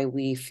 so that way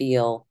we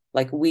feel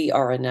like we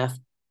are enough.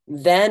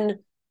 Then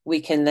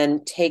we can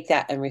then take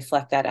that and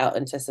reflect that out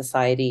into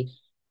society,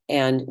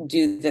 and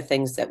do the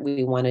things that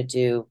we want to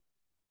do,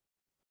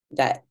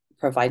 that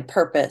provide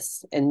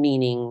purpose and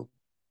meaning,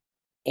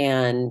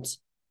 and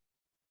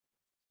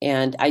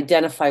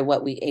identify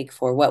what we ache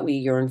for, what we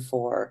yearn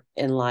for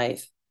in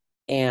life,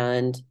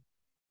 and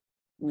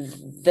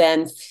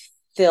then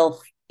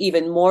feel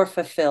even more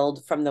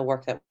fulfilled from the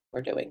work that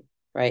we're doing,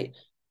 right?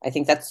 I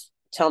think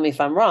tell me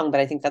if I'm wrong, but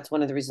I think that's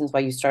one of the reasons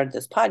why you started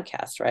this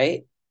podcast,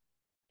 right?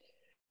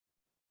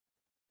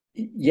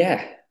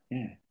 Yeah,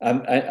 yeah.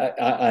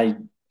 I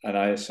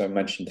also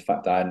mentioned the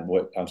fact that I hadn't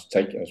worked. I was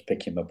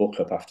picking my book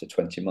up after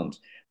 20 months,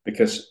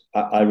 because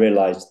I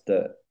realised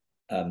that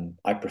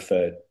I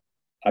prefer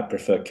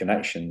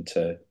connection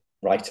to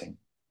writing.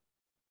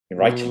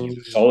 Writing is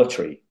a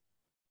solitary.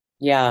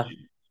 Yeah.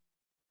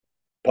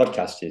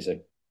 Podcast is a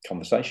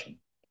conversation.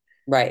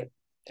 Right.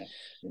 Yeah.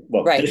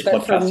 Well, right. this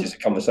podcast is a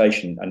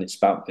conversation, and it's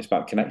about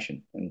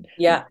connection and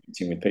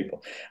connecting with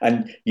people.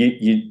 And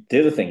the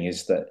other thing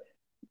is that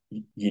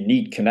you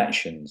need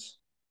connections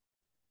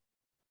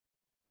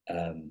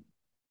to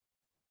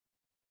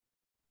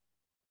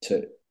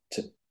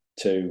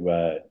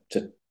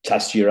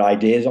test your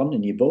ideas on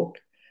in your book.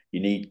 You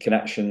need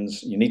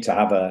connections. You need to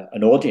have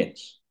an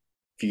audience.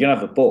 If you're gonna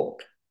have a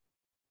book,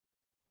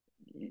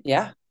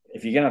 yeah.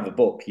 If you're gonna have a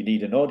book, you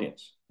need an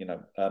audience.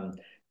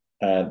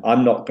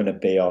 I'm not going to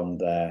be on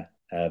the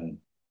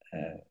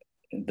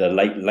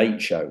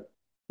late show.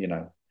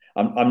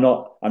 I'm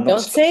not. Don't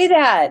say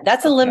that.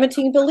 That's a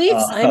limiting belief,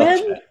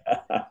 Simon.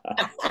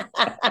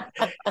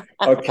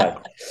 Okay.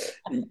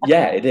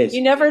 Yeah, it is.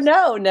 You never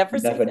know. Never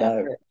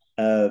know.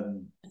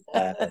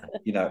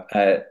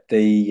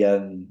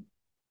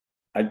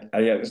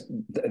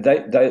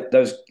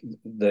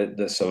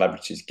 The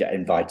celebrities get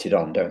invited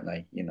on, don't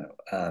they?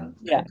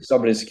 Yeah.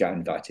 Celebrities get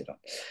invited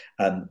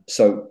on.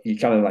 So you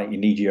kind of you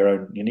need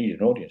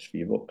an audience for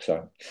your book.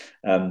 So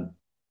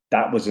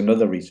that was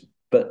another reason,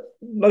 but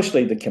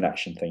mostly the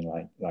connection thing,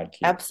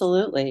 like you.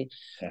 Absolutely.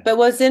 Yeah. But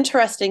what's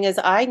interesting is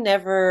I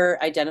never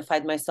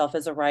identified myself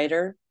as a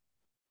writer.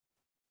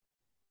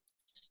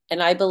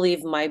 And I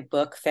believe my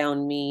book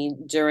found me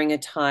during a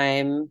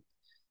time,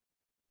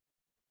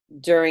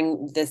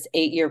 during this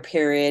 8-year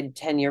period,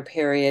 10-year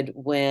period,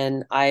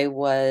 when I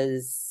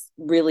was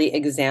really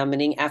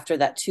examining after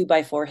that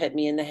 2x4 hit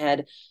me in the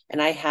head,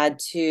 and I had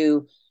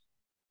to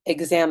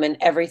examine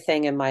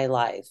everything in my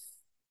life.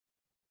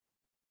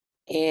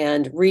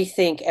 and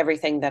rethink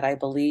everything that I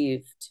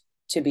believed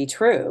to be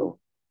true.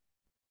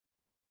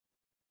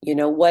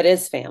 What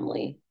is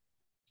family?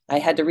 I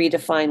had to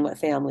redefine what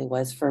family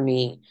was for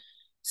me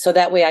so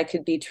that way I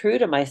could be true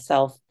to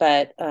myself.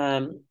 But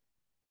there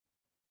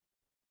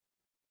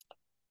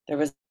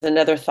was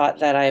another thought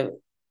that I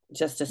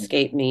just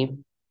escaped me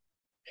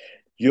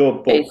Your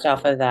book, based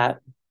off of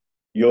that.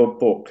 your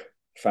book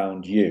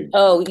found you.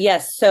 Oh,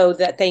 yes. So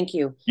that, thank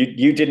you.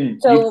 You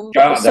didn't So,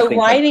 go out there so thinking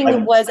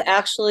writing was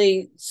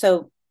actually,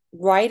 so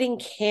writing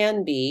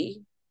can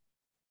be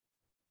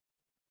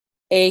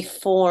a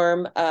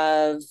form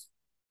of,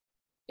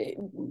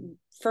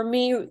 for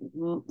me,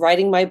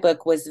 writing my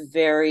book was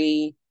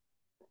very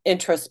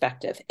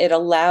introspective. It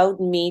allowed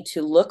me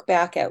to look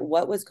back at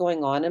what was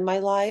going on in my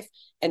life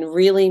and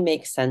really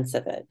make sense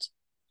of it.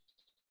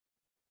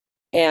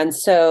 And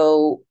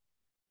so,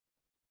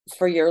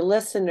 for your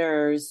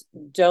listeners,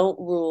 don't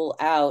rule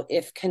out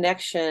if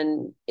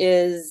connection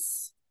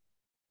is,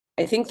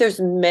 I think there's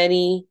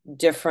many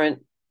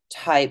different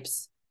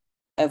types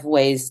of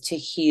ways to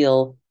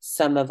heal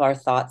some of our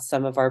thoughts,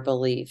 some of our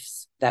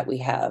beliefs that we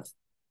have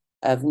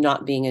of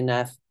not being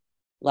enough,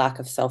 lack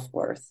of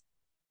self-worth.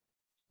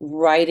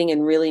 Writing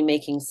and really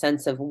making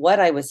sense of what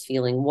I was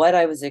feeling, what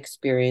I was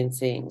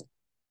experiencing,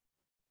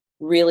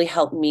 really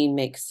helped me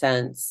make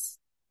sense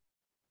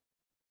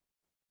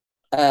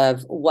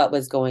of what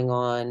was going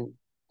on.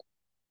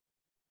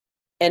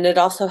 And it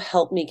also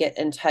helped me get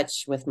in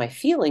touch with my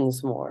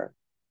feelings more.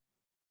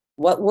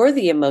 What were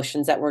the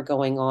emotions that were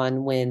going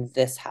on when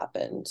this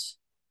happened?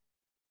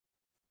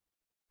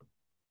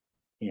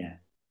 Yeah.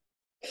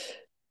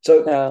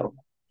 So So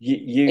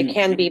it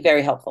can be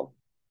very helpful.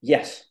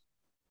 Yes.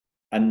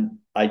 And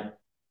I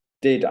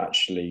did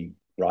actually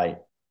write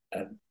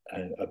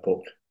a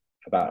book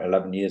about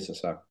 11 years or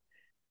so.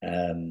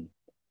 And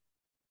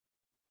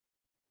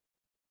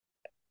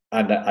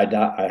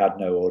I had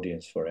no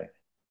audience for it.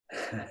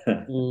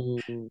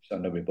 So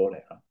nobody bought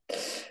it.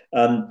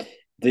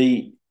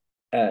 The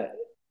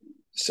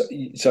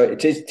so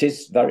it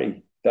is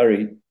very,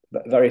 very,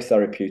 very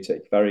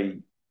therapeutic,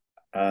 very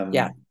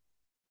Yeah.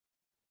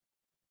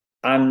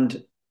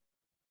 And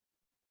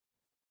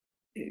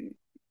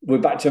we're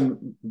back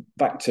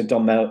to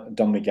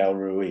Don Miguel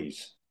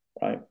Ruiz,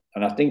 right?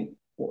 And I think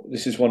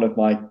this is one of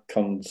my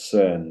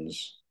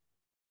concerns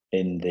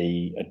in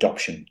the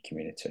adoption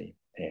community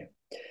here.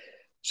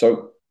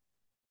 So,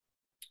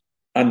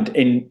 and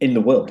in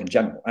the world in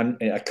general,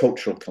 and a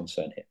cultural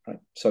concern here, right?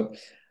 So,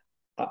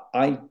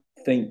 I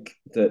think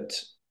that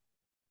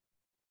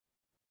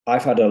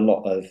I've had a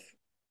lot of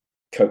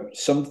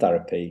some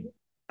therapy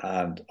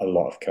and a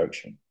lot of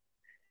coaching,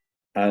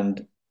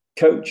 and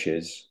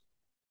coaches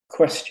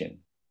question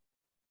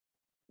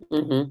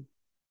you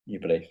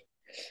believe.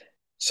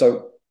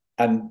 So,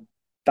 and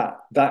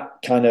that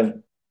kind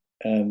of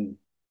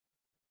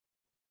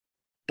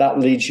that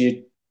leads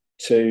you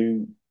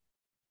to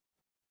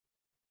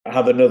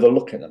have another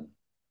look at them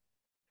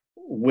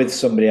with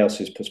somebody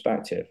else's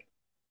perspective.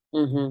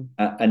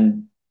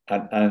 And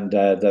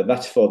the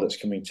metaphor that's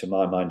coming to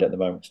my mind at the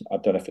moment, I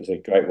don't know if it's a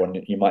great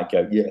one. You might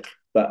go, yeah,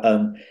 but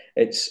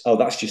it's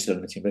that's just a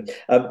limiting.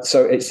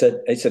 So it's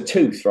a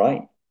tooth,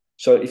 right?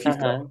 So if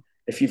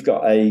you've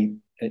got a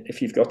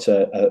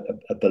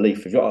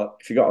belief, if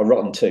you've got a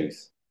rotten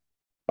tooth,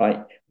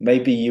 right?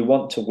 Maybe you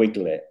want to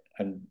wiggle it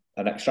and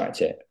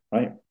extract it,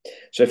 right?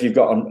 So if you've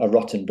got a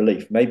rotten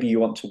belief, maybe you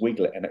want to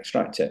wiggle it and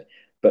extract it,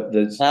 but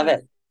Love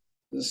it.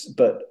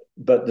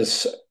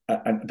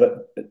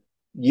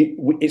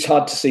 It's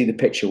hard to see the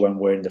picture when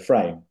we're in the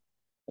frame.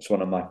 That's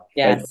one of my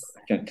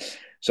favorite.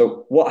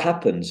 So what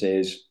happens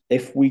is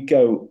if we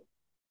go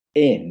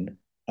in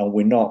and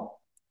we're not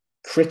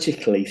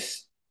critically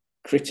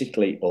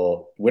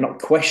or we're not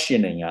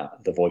questioning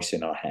the voice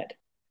in our head,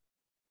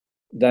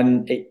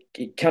 then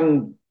it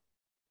can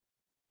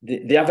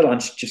the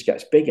avalanche just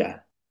gets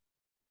bigger.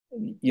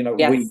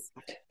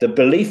 The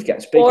belief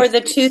gets bigger, or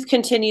the tooth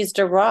continues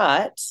to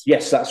rot.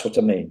 Yes, that's what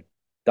I mean.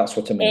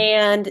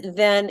 And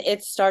then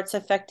it starts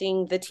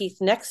affecting the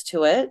teeth next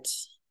to it.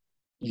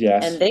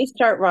 Yes. And they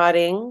start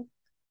rotting.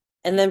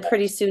 And then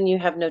pretty soon you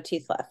have no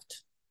teeth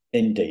left.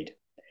 Indeed.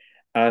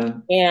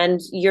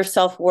 And your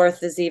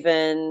self-worth is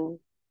even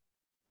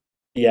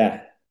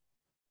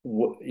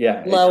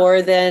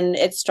lower than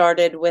it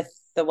started with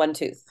the one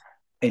tooth.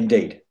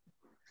 Indeed.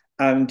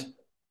 And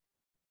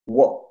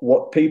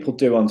what people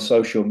do on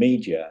social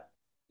media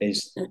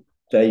is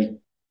you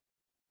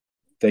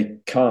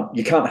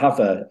can't have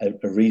a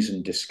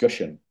reasoned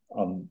discussion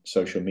on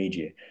social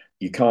media.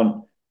 You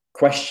can't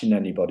question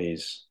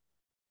anybody's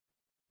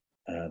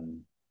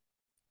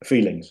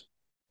feelings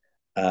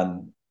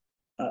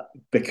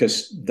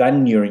because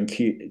then you're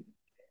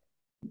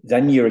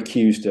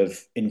accused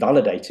of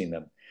invalidating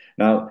them.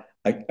 Now,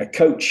 a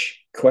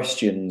coach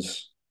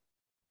questions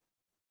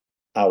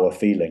our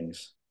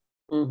feelings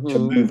to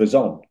move us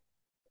on.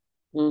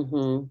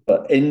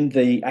 But in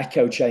the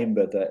echo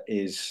chamber that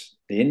is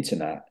the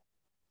internet,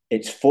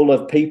 it's full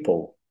of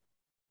people,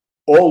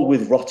 all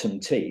with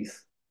rotten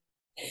teeth,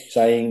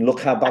 saying,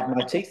 "Look how bad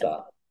my teeth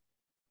are."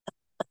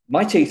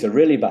 My teeth are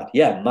really bad.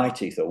 Yeah, my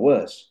teeth are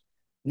worse.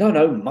 No,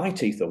 no, my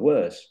teeth are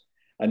worse.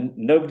 And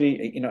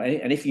nobody,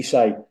 and if you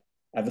say,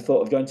 ever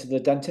thought of going to the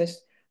dentist?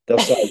 They'll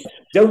say,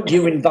 don't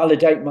you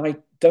invalidate,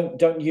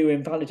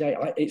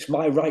 it's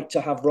my right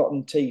to have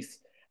rotten teeth.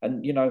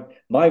 And,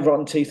 my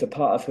rotten teeth are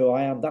part of who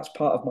I am. That's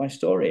part of my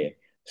story.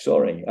 This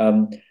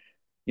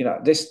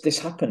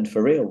happened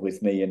for real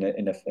with me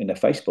in a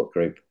Facebook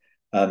group.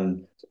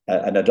 An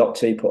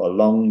adoptee put a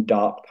long,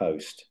 dark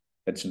post,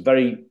 had some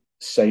very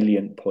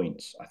salient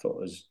points. I thought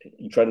was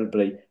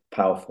incredibly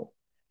powerful.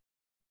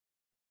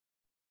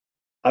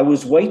 I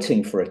was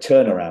waiting for a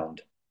turnaround.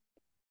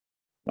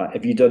 Right,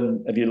 have you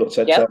looked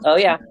at? Yep. Oh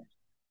yeah.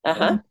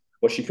 Uh-huh.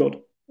 What's she called?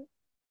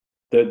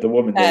 The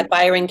woman.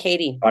 Byron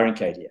Katie. Byron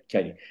Katie.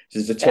 Katie.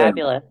 There's a turn.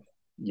 Fabulous.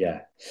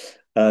 Yeah.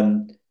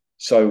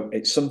 So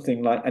it's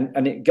something like,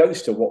 and it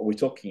goes to what we're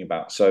talking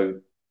about. So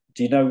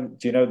do you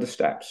know the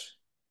steps?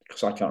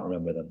 Because I can't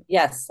remember them.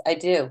 Yes, I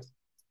do.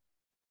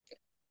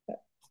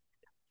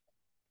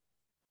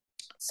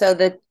 So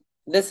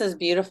this is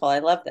beautiful. I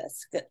love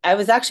this. I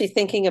was actually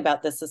thinking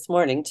about this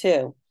morning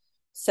too.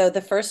 So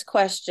the first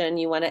question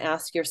you want to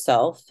ask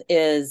yourself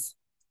is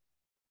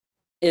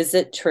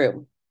it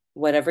true?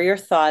 Whatever your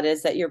thought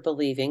is that you're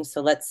believing.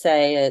 So let's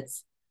say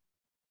it's,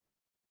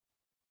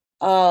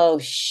 oh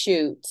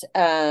shoot,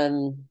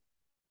 my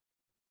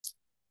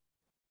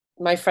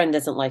friend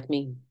doesn't like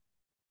me.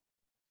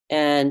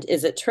 And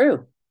is it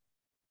true?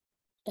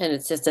 And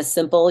it's just a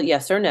simple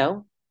yes or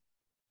no.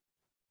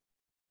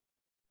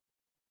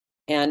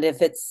 And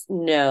if it's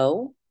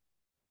no,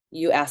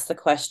 you ask the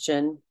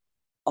question,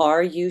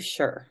 are you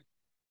sure?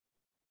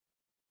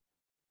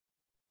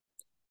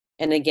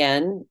 And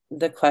again,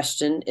 the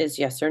question is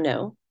yes or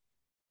no.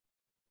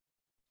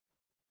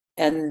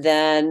 And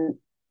then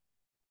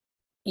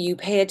you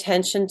pay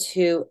attention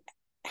to,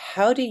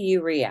 how do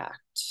you react?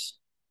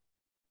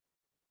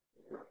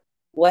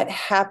 What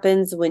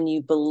happens when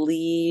you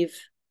believe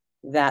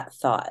that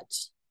thought?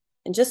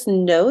 And just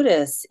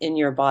notice in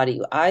your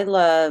body. I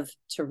love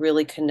to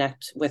really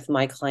connect with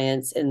my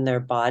clients in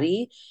their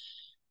body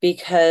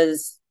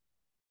because,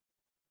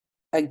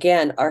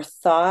 again, our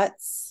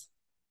thoughts,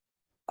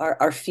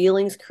 our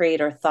feelings create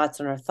our thoughts,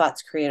 and our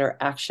thoughts create our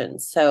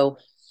actions. So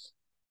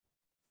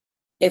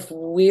if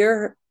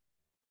we're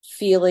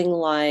feeling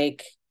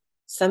like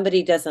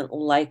somebody doesn't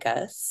like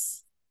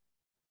us,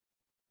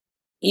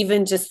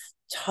 even just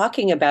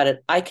talking about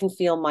it, I can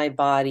feel my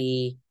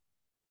body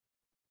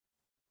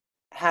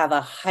have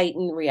a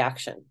heightened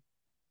reaction.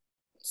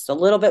 Just a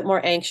little bit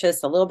more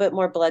anxious, a little bit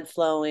more blood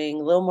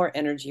flowing, a little more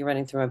energy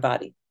running through my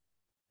body.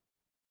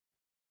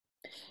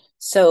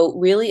 So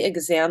really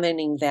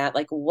examining that,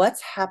 like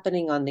what's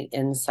happening on the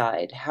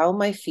inside? How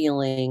am I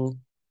feeling?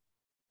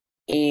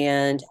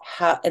 And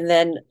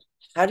then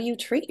how do you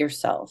treat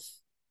yourself?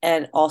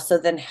 And also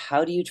then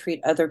how do you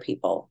treat other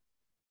people?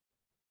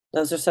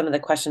 Those are some of the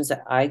questions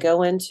that I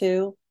go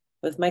into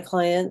with my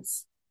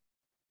clients.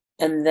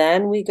 And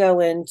then we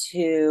go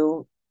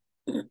into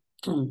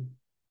who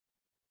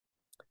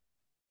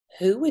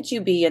would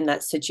you be in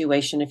that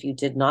situation if you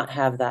did not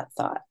have that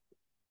thought?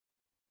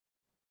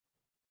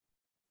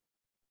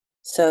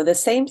 So the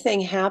same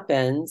thing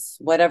happens,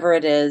 whatever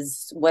it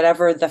is,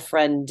 whatever the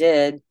friend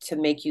did to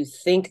make you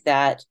think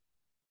that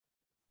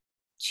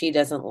she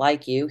doesn't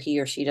like you, he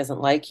or she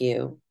doesn't like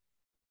you.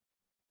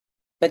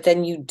 But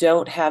then you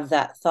don't have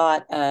that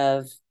thought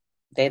of,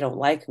 they don't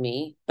like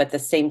me, but the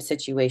same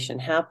situation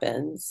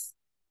happens.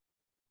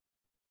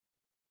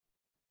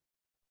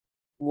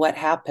 What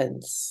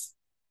happens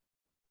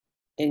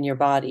in your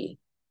body?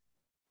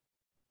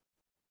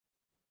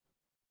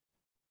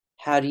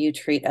 How do you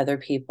treat other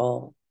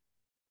people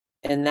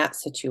in that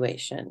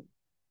situation?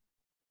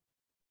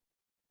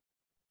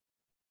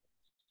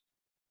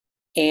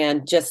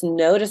 And just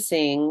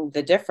noticing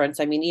the difference.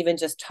 I mean, even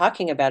just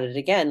talking about it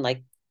again,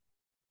 like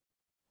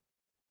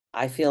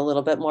I feel a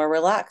little bit more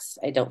relaxed.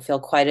 I don't feel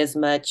quite as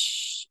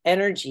much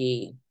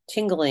energy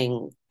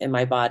tingling in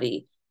my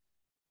body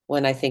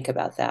when I think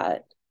about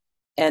that.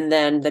 And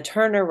then the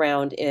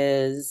turnaround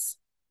is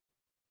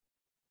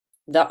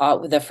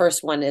the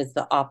first one is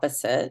the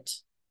opposite.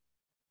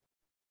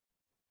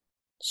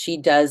 She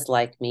does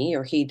like me,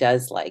 or he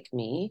does like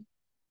me.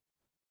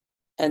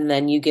 And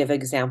then you give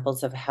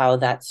examples of how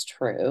that's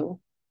true.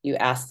 You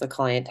ask the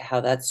client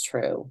how that's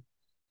true.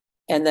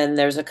 And then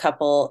there's a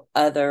couple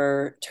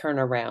other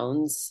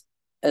turnarounds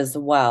as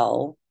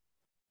well.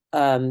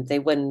 They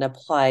wouldn't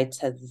apply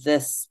to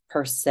this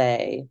per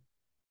se.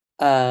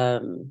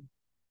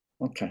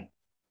 Okay.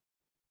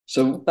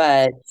 So,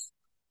 but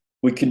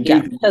we can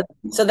do. Yeah.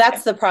 So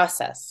that's the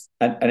process.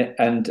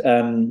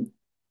 And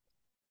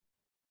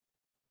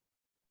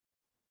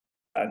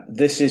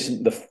this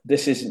isn't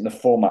the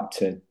format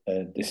to.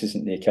 This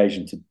isn't the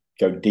occasion to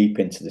go deep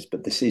into this,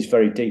 but this is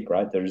very deep,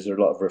 right? There is a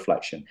lot of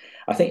reflection.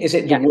 I think is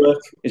it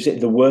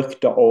the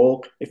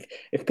work.org?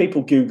 If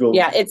people Google,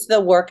 it's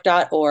the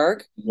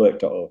work.org.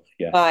 Work.org,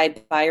 yeah. By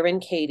Byron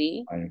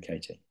Katie.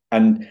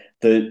 And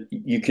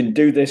you can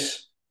do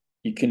this.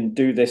 You can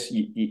do this.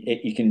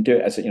 You can do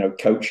it as a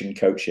coach and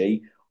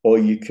coachee, or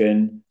you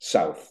can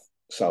self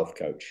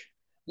coach.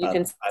 You can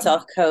And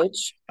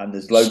self-coach.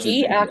 there's loads of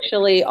She things.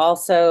 actually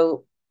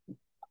also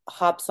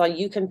hops on.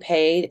 You can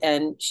pay,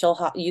 and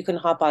you can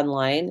hop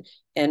online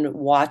and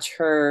watch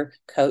her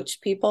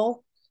coach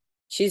people.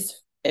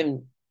 She's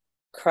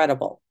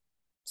incredible,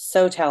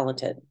 so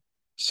talented.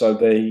 So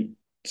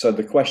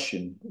the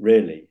question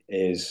really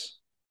is,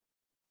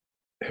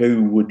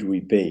 who would we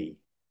be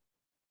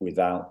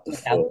without the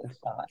Without thought, the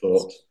thoughts.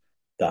 thought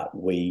that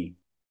we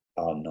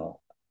are not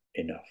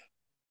enough?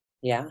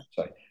 Yeah.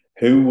 So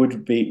who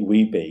would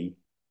we be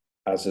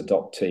as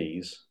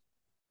adoptees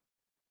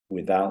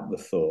without the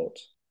thought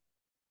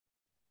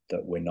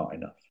that we're not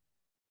enough?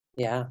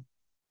 Yeah.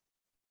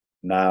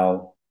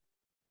 Now,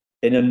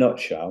 in a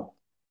nutshell,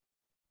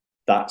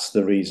 that's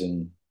the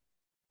reason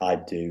I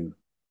do.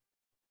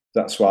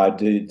 That's why I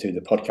do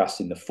the podcast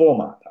in the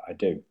format that I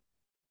do,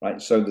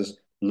 right? So there's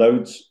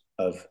loads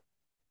of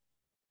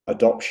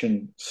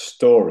adoption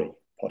story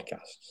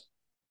podcasts.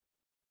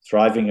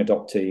 Thriving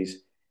Adoptees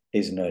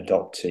is an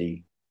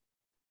adoptee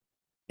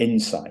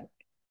insight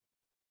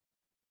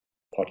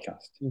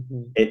podcast.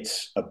 Mm-hmm.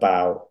 It's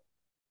about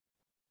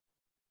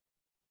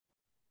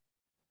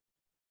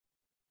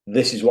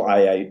this is what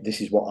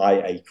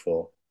I ache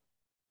for.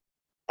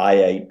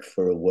 I ache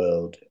for a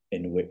world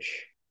in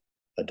which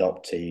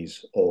adoptees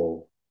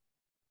all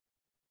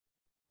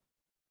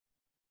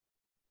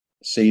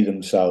see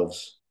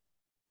themselves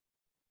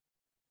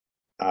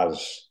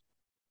as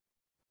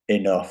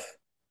enough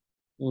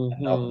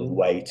and on the Mm-hmm.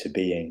 way to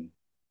being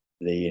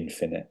the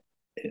infinite,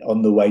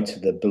 on the way to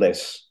the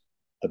bliss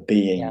of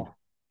being Yeah.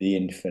 the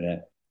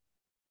infinite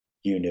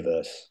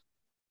universe,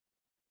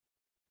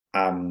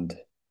 and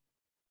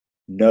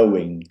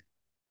knowing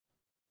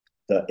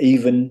that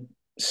even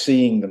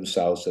seeing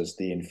themselves as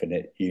the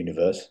infinite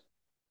universe,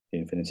 the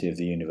infinity of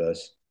the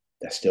universe,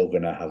 they're still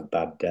going to have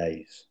bad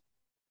days.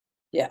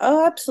 Yeah.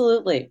 Oh,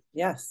 absolutely.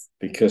 Yes.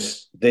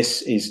 Because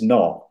this is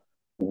not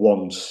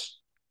once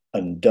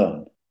and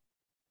done.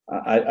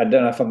 I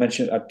don't know if I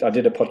mentioned, I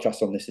did a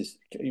podcast on this.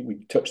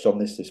 We touched on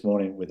this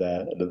morning with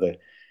another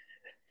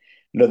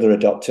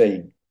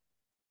adoptee.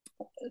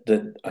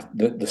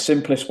 The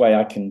simplest way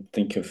I can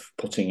think of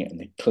putting it, and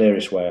the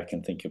clearest way I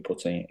can think of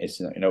putting it,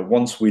 is,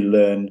 once we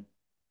learn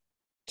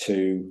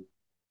to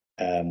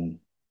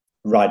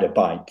ride a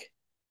bike,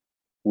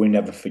 we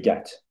never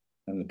forget.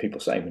 And the people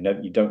say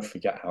you don't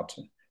forget how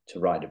to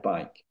ride a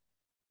bike,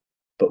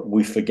 but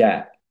we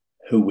forget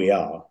who we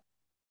are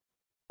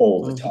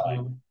all the Mm-hmm.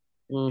 time.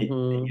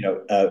 Mm-hmm.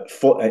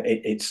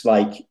 It's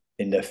like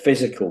in the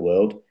physical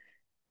world.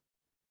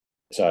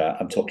 Sorry,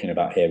 I'm talking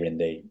about here in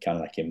the kind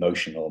of like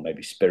emotional,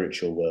 maybe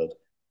spiritual world.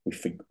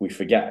 We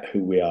forget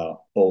who we are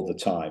all the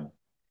time.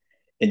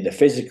 In the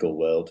physical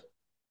world,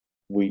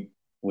 we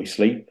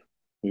sleep,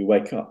 we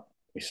wake up,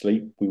 we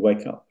sleep, we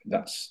wake up.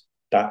 That's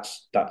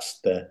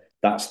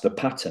the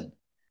pattern,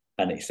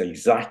 and it's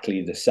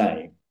exactly the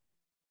same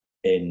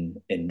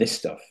in this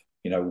stuff.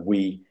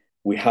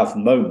 We have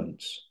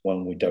moments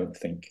when we don't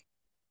think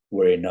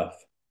we're enough.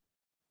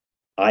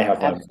 I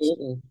have moments,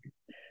 Absolutely.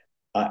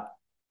 I,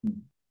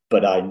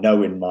 but I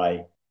know in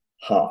my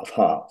heart of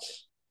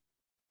hearts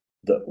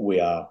that we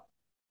are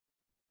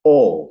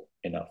all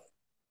enough.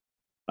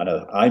 I know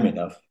that I'm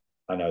enough.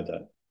 I know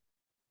that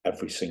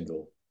every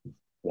single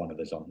one of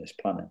us on this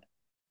planet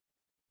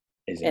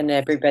is And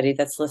enough. everybody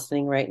that's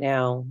listening right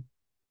now,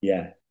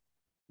 Yeah,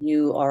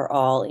 you are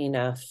all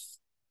enough,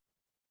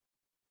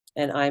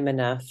 and I'm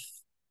enough,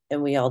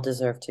 and we all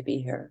deserve to be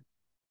here.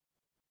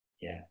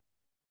 yeah.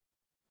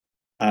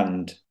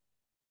 And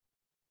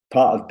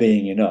part of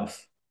being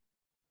enough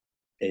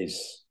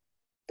is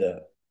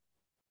that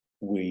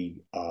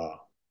we are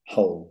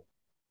whole.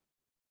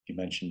 You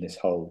mentioned this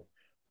whole.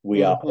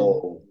 We are Mm-hmm.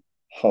 all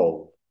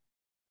whole,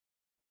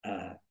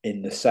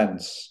 in the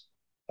sense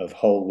of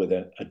whole with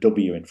a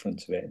W in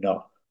front of it,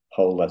 not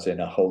whole as in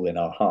a hole in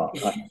our heart.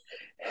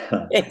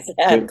 Right? we,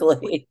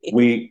 Exactly.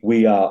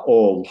 we are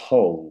all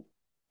whole.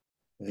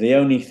 The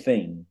only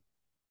thing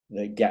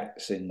that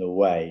gets in the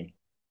way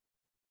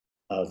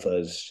of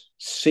us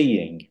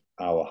seeing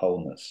our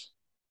wholeness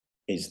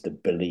is the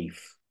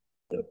belief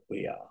that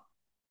we are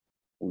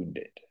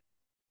wounded.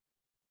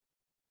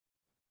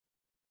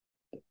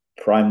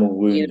 Primal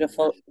wound.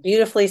 Beautiful.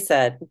 Beautifully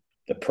said.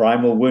 The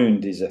primal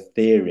wound is a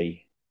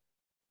theory,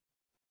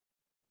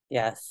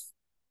 Yes.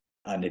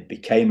 and it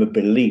became a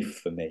belief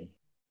for me.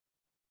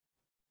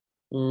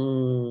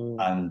 Mm.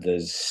 And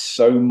there's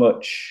so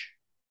much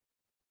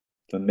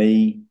for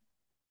me.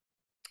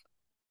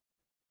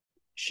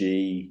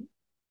 She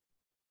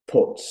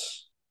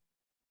puts,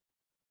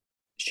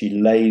 she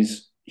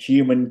lays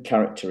human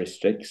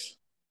characteristics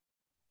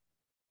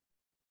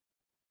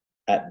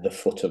at the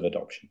foot of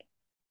adoption.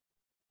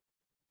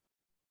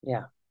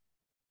 Yeah.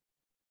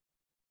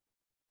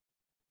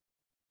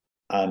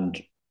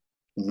 And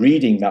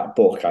reading that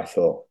book, I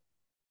thought,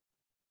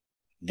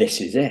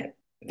 this is it.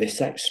 This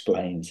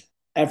explains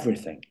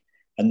everything.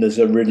 And there's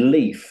a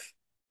relief.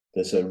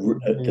 There's a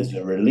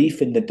Mm-hmm.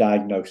 relief in the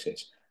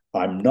diagnosis.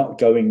 I'm not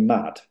going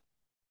mad.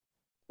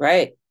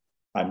 Right.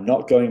 I'm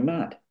not going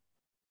mad.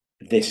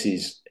 This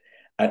is,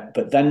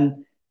 but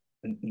then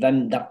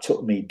that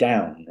took me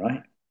down,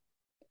 right?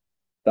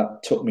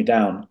 That took me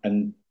down,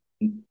 and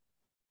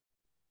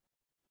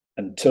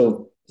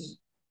until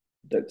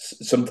that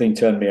something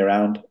turned me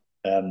around,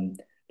 um,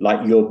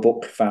 like your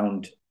book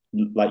found,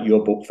 like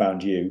your book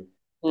found you,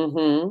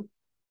 Mm-hmm.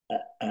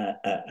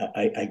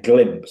 a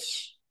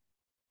glimpse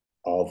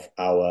of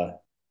our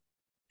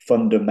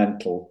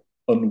fundamental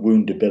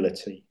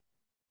unwoundability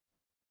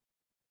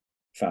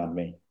found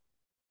me.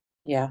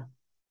 Yeah.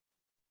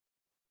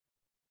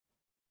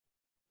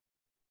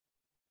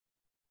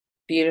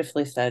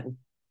 Beautifully said.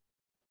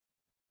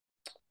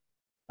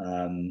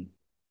 Um,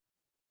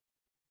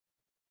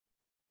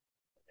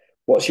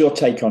 what's your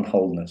take on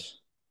wholeness?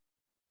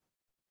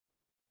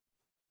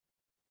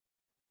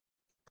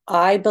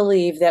 I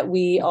believe that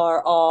we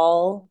are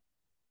all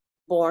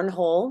born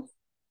whole,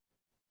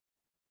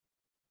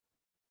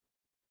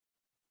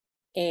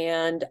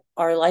 and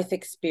our life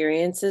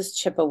experiences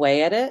chip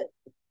away at it.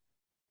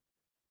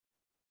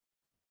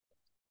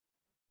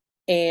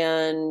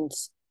 And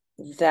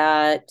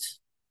that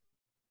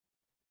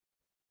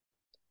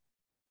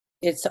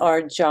it's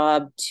our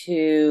job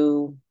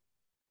to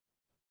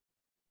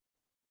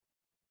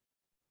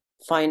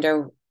find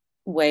our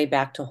way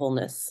back to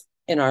wholeness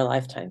in our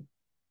lifetime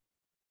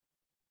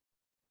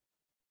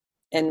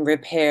and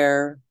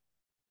repair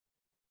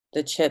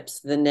the chips,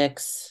 the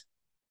nicks,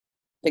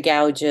 the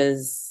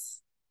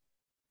gouges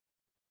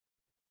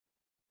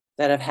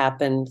that have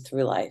happened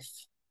through life.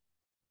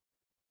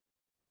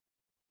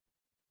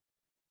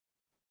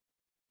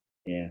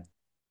 Yeah.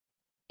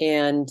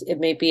 And it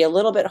may be a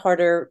little bit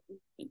harder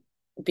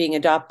being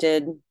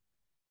adopted,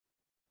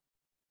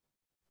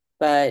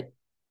 but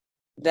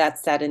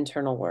that's that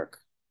internal work.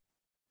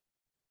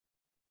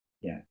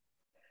 Yeah.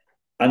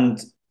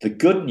 And the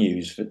good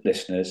news for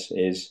listeners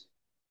is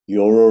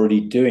you're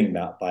already doing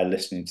that by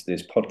listening to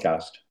this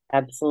podcast.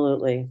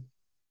 Absolutely.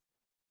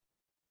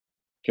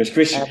 Because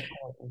Chris,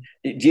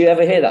 Absolutely. do you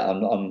ever hear that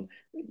on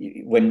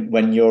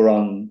when you're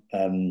on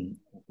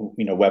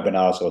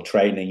webinars or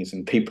trainings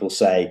and people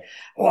say,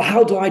 "Oh,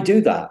 how do I do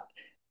that?"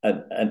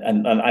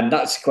 And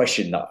that's a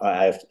question that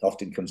I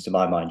often comes to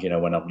my mind.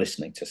 When I'm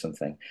listening to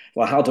something,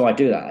 well, how do I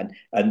do that?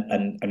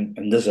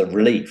 And there's a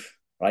relief,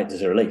 right?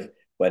 There's a relief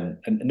when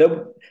and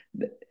no,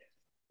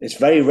 it's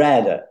very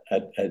rare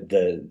that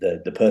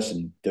the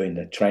person doing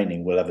the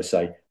training will ever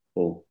say,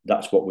 "Well,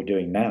 that's what we're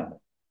doing now."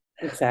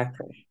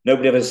 Exactly.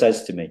 Nobody ever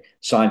says to me,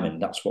 Simon,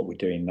 that's what we're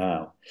doing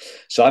now.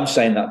 So I'm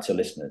saying that to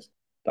listeners.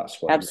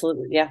 That's what you,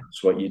 Absolutely. Yeah.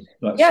 that's what you,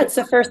 that's Yeah. what, It's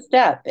the first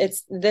step.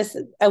 It's this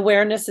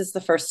awareness is the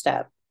first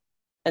step.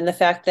 And the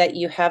fact that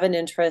you have an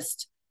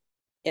interest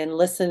in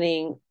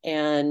listening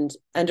and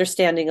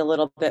understanding a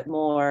little bit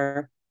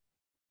more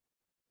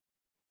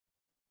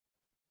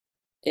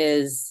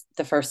is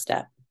the first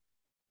step.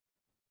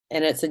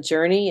 And it's a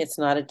journey, it's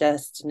not a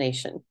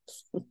destination,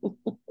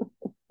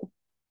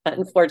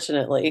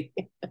 unfortunately.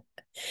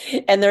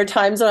 And there are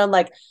times when I'm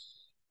like,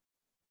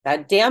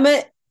 God damn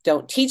it,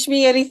 don't teach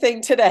me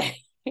anything today.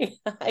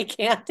 I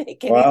can't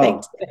take anything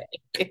wow.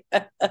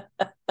 today.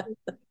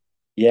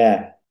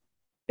 Yeah.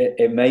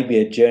 It may be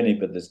a journey,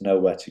 but there's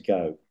nowhere to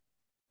go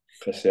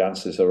because the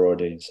answers are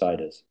already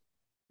inside us.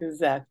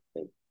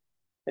 Exactly.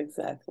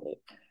 Exactly.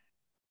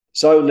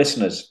 So,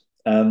 listeners,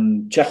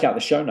 check out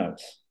the show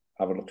notes.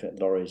 Have a look at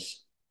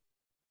Laurie's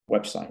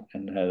website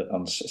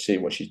and see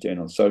what she's doing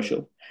on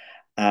social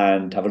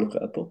and have a look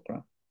at her book,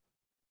 right?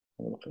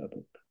 Have a look at her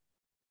book.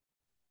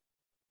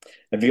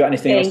 Have you got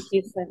anything Thank else?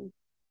 you, Sam.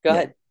 Go Yeah.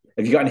 ahead.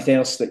 Have you got anything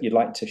else that you'd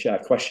like to share?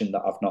 A question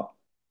that I've not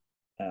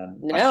asked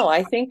No,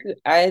 I think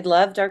I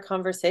loved our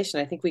conversation.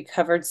 I think we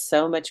covered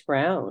so much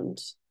ground.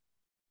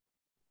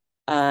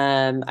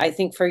 I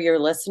think for your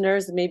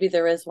listeners, maybe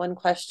there is one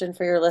question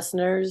for your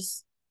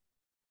listeners.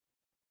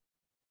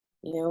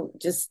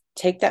 Just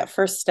take that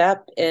first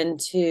step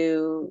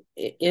into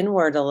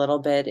inward a little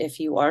bit if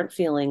you aren't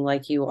feeling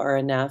like you are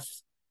enough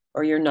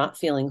or you're not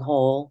feeling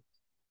whole,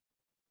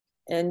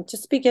 and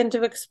just begin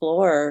to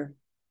explore,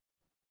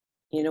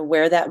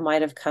 where that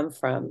might have come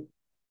from.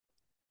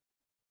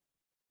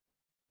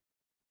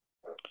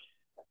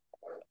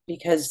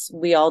 Because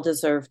we all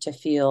deserve to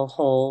feel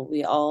whole,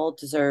 we all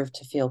deserve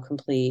to feel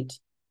complete,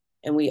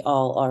 and we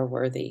all are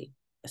worthy,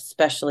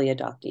 especially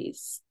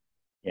adoptees.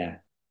 Yeah.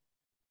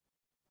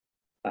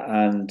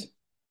 And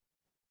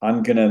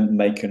I'm going to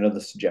make another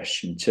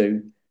suggestion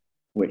too,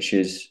 which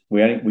is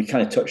we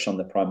kind of touched on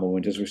the primal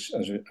wound as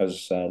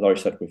Laurie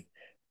said. We've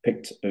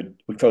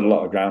covered a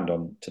lot of ground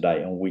on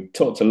today, and we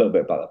talked a little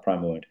bit about the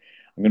primal wound.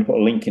 I'm going to put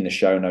a link in the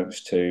show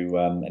notes to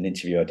an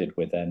interview I did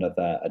with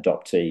another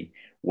adoptee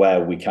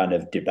where we kind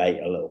of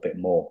debate a little bit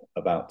more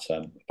about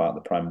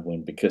the primal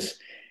wound because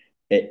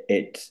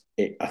it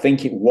I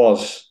think it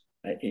was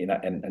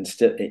and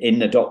still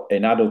in adult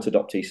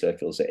adoptee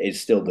circles it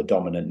is still the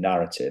dominant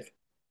narrative.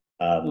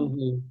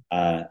 Mm-hmm.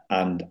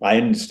 And I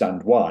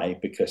understand why,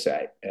 because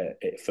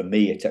for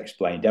me, it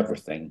explained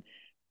everything.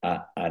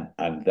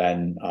 And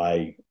then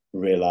I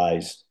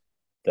realized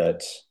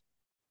that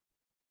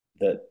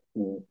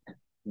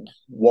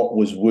what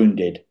was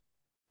wounded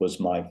was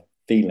my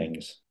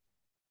feelings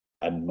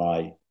and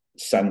my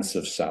sense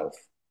of self.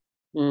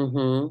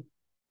 Mm-hmm.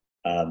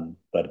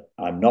 But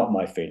I'm not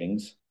my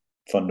feelings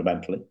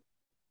fundamentally,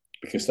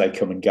 because they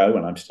come and go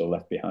and I'm still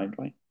left behind,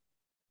 right?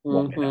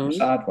 1 minute I'm Mm-hmm.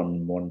 sad,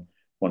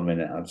 one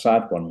minute I'm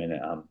sad, 1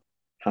 minute I'm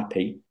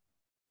happy.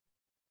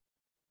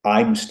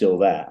 I'm still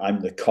there. I'm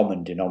the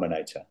common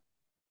denominator.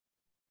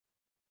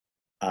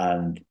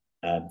 And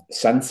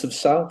sense of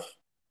self,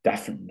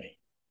 definitely.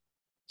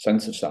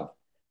 Sense of self.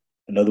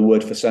 Another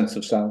word for sense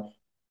of self,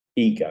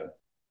 ego.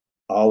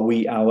 Are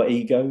we our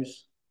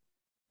egos?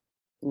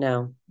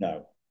 No.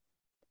 No,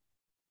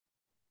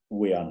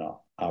 we are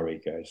not our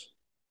egos.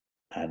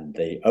 And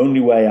the only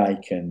way I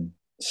can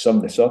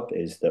sum this up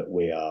is that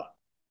we are,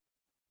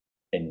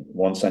 in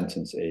one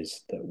sentence,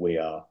 is that we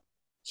are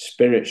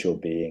spiritual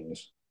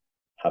beings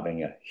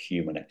having a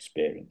human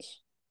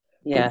experience.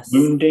 Yes.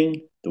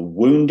 The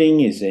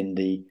wounding is in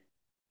the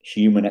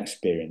human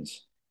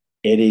experience.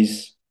 It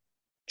is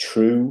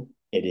true.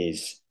 It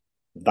is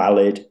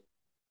valid.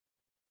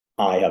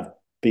 I have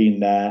been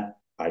there.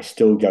 I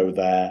still go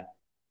there.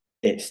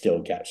 It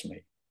still gets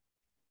me.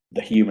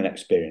 The human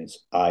experience.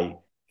 I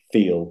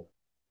feel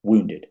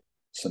wounded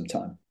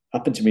sometimes.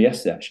 Happened to me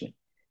yesterday, actually.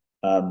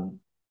 A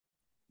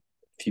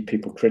few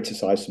people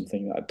criticized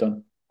something that I'd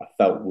done. I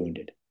felt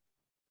wounded.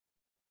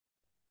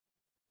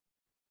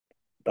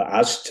 But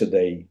as to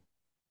the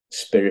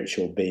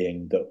spiritual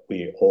being that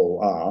we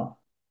all are,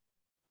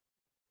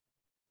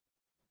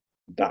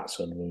 that's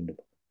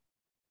unwoundable.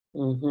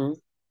 Mm-hmm.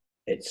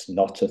 It's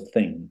not a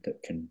thing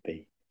that can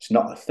be, it's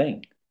not a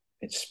thing.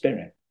 It's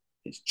spirit,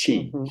 it's chi,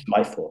 Mm-hmm. it's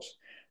life force.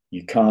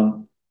 You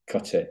can't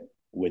cut it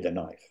with a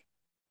knife.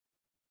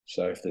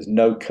 So if there's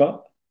no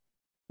cut,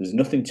 there's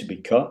nothing to be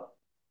cut.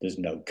 There's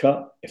no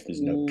cut. If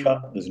there's no Mm.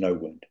 cut, there's no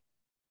wound.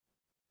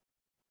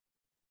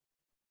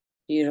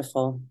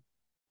 Beautiful.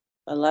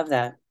 I love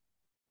that.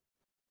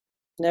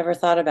 Never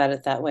thought about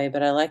it that way,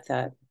 but I like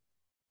that.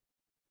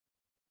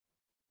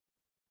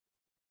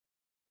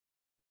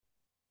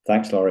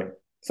 Thanks, Laurie.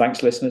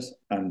 Thanks, listeners.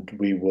 And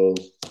we will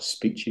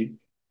speak to you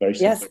very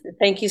soon. Yes,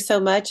 thank you so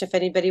much. If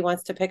anybody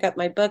wants to pick up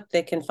my book,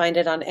 they can find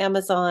it on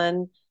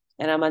Amazon,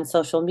 and I'm on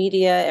social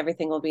media.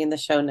 Everything will be in the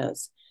show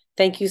notes.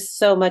 Thank you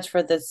so much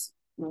for this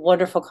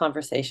wonderful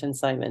conversation,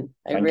 Simon.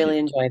 I Thank really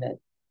you. enjoyed it.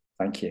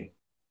 Thank you.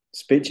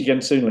 Speak to you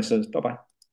again soon, listeners. Bye bye.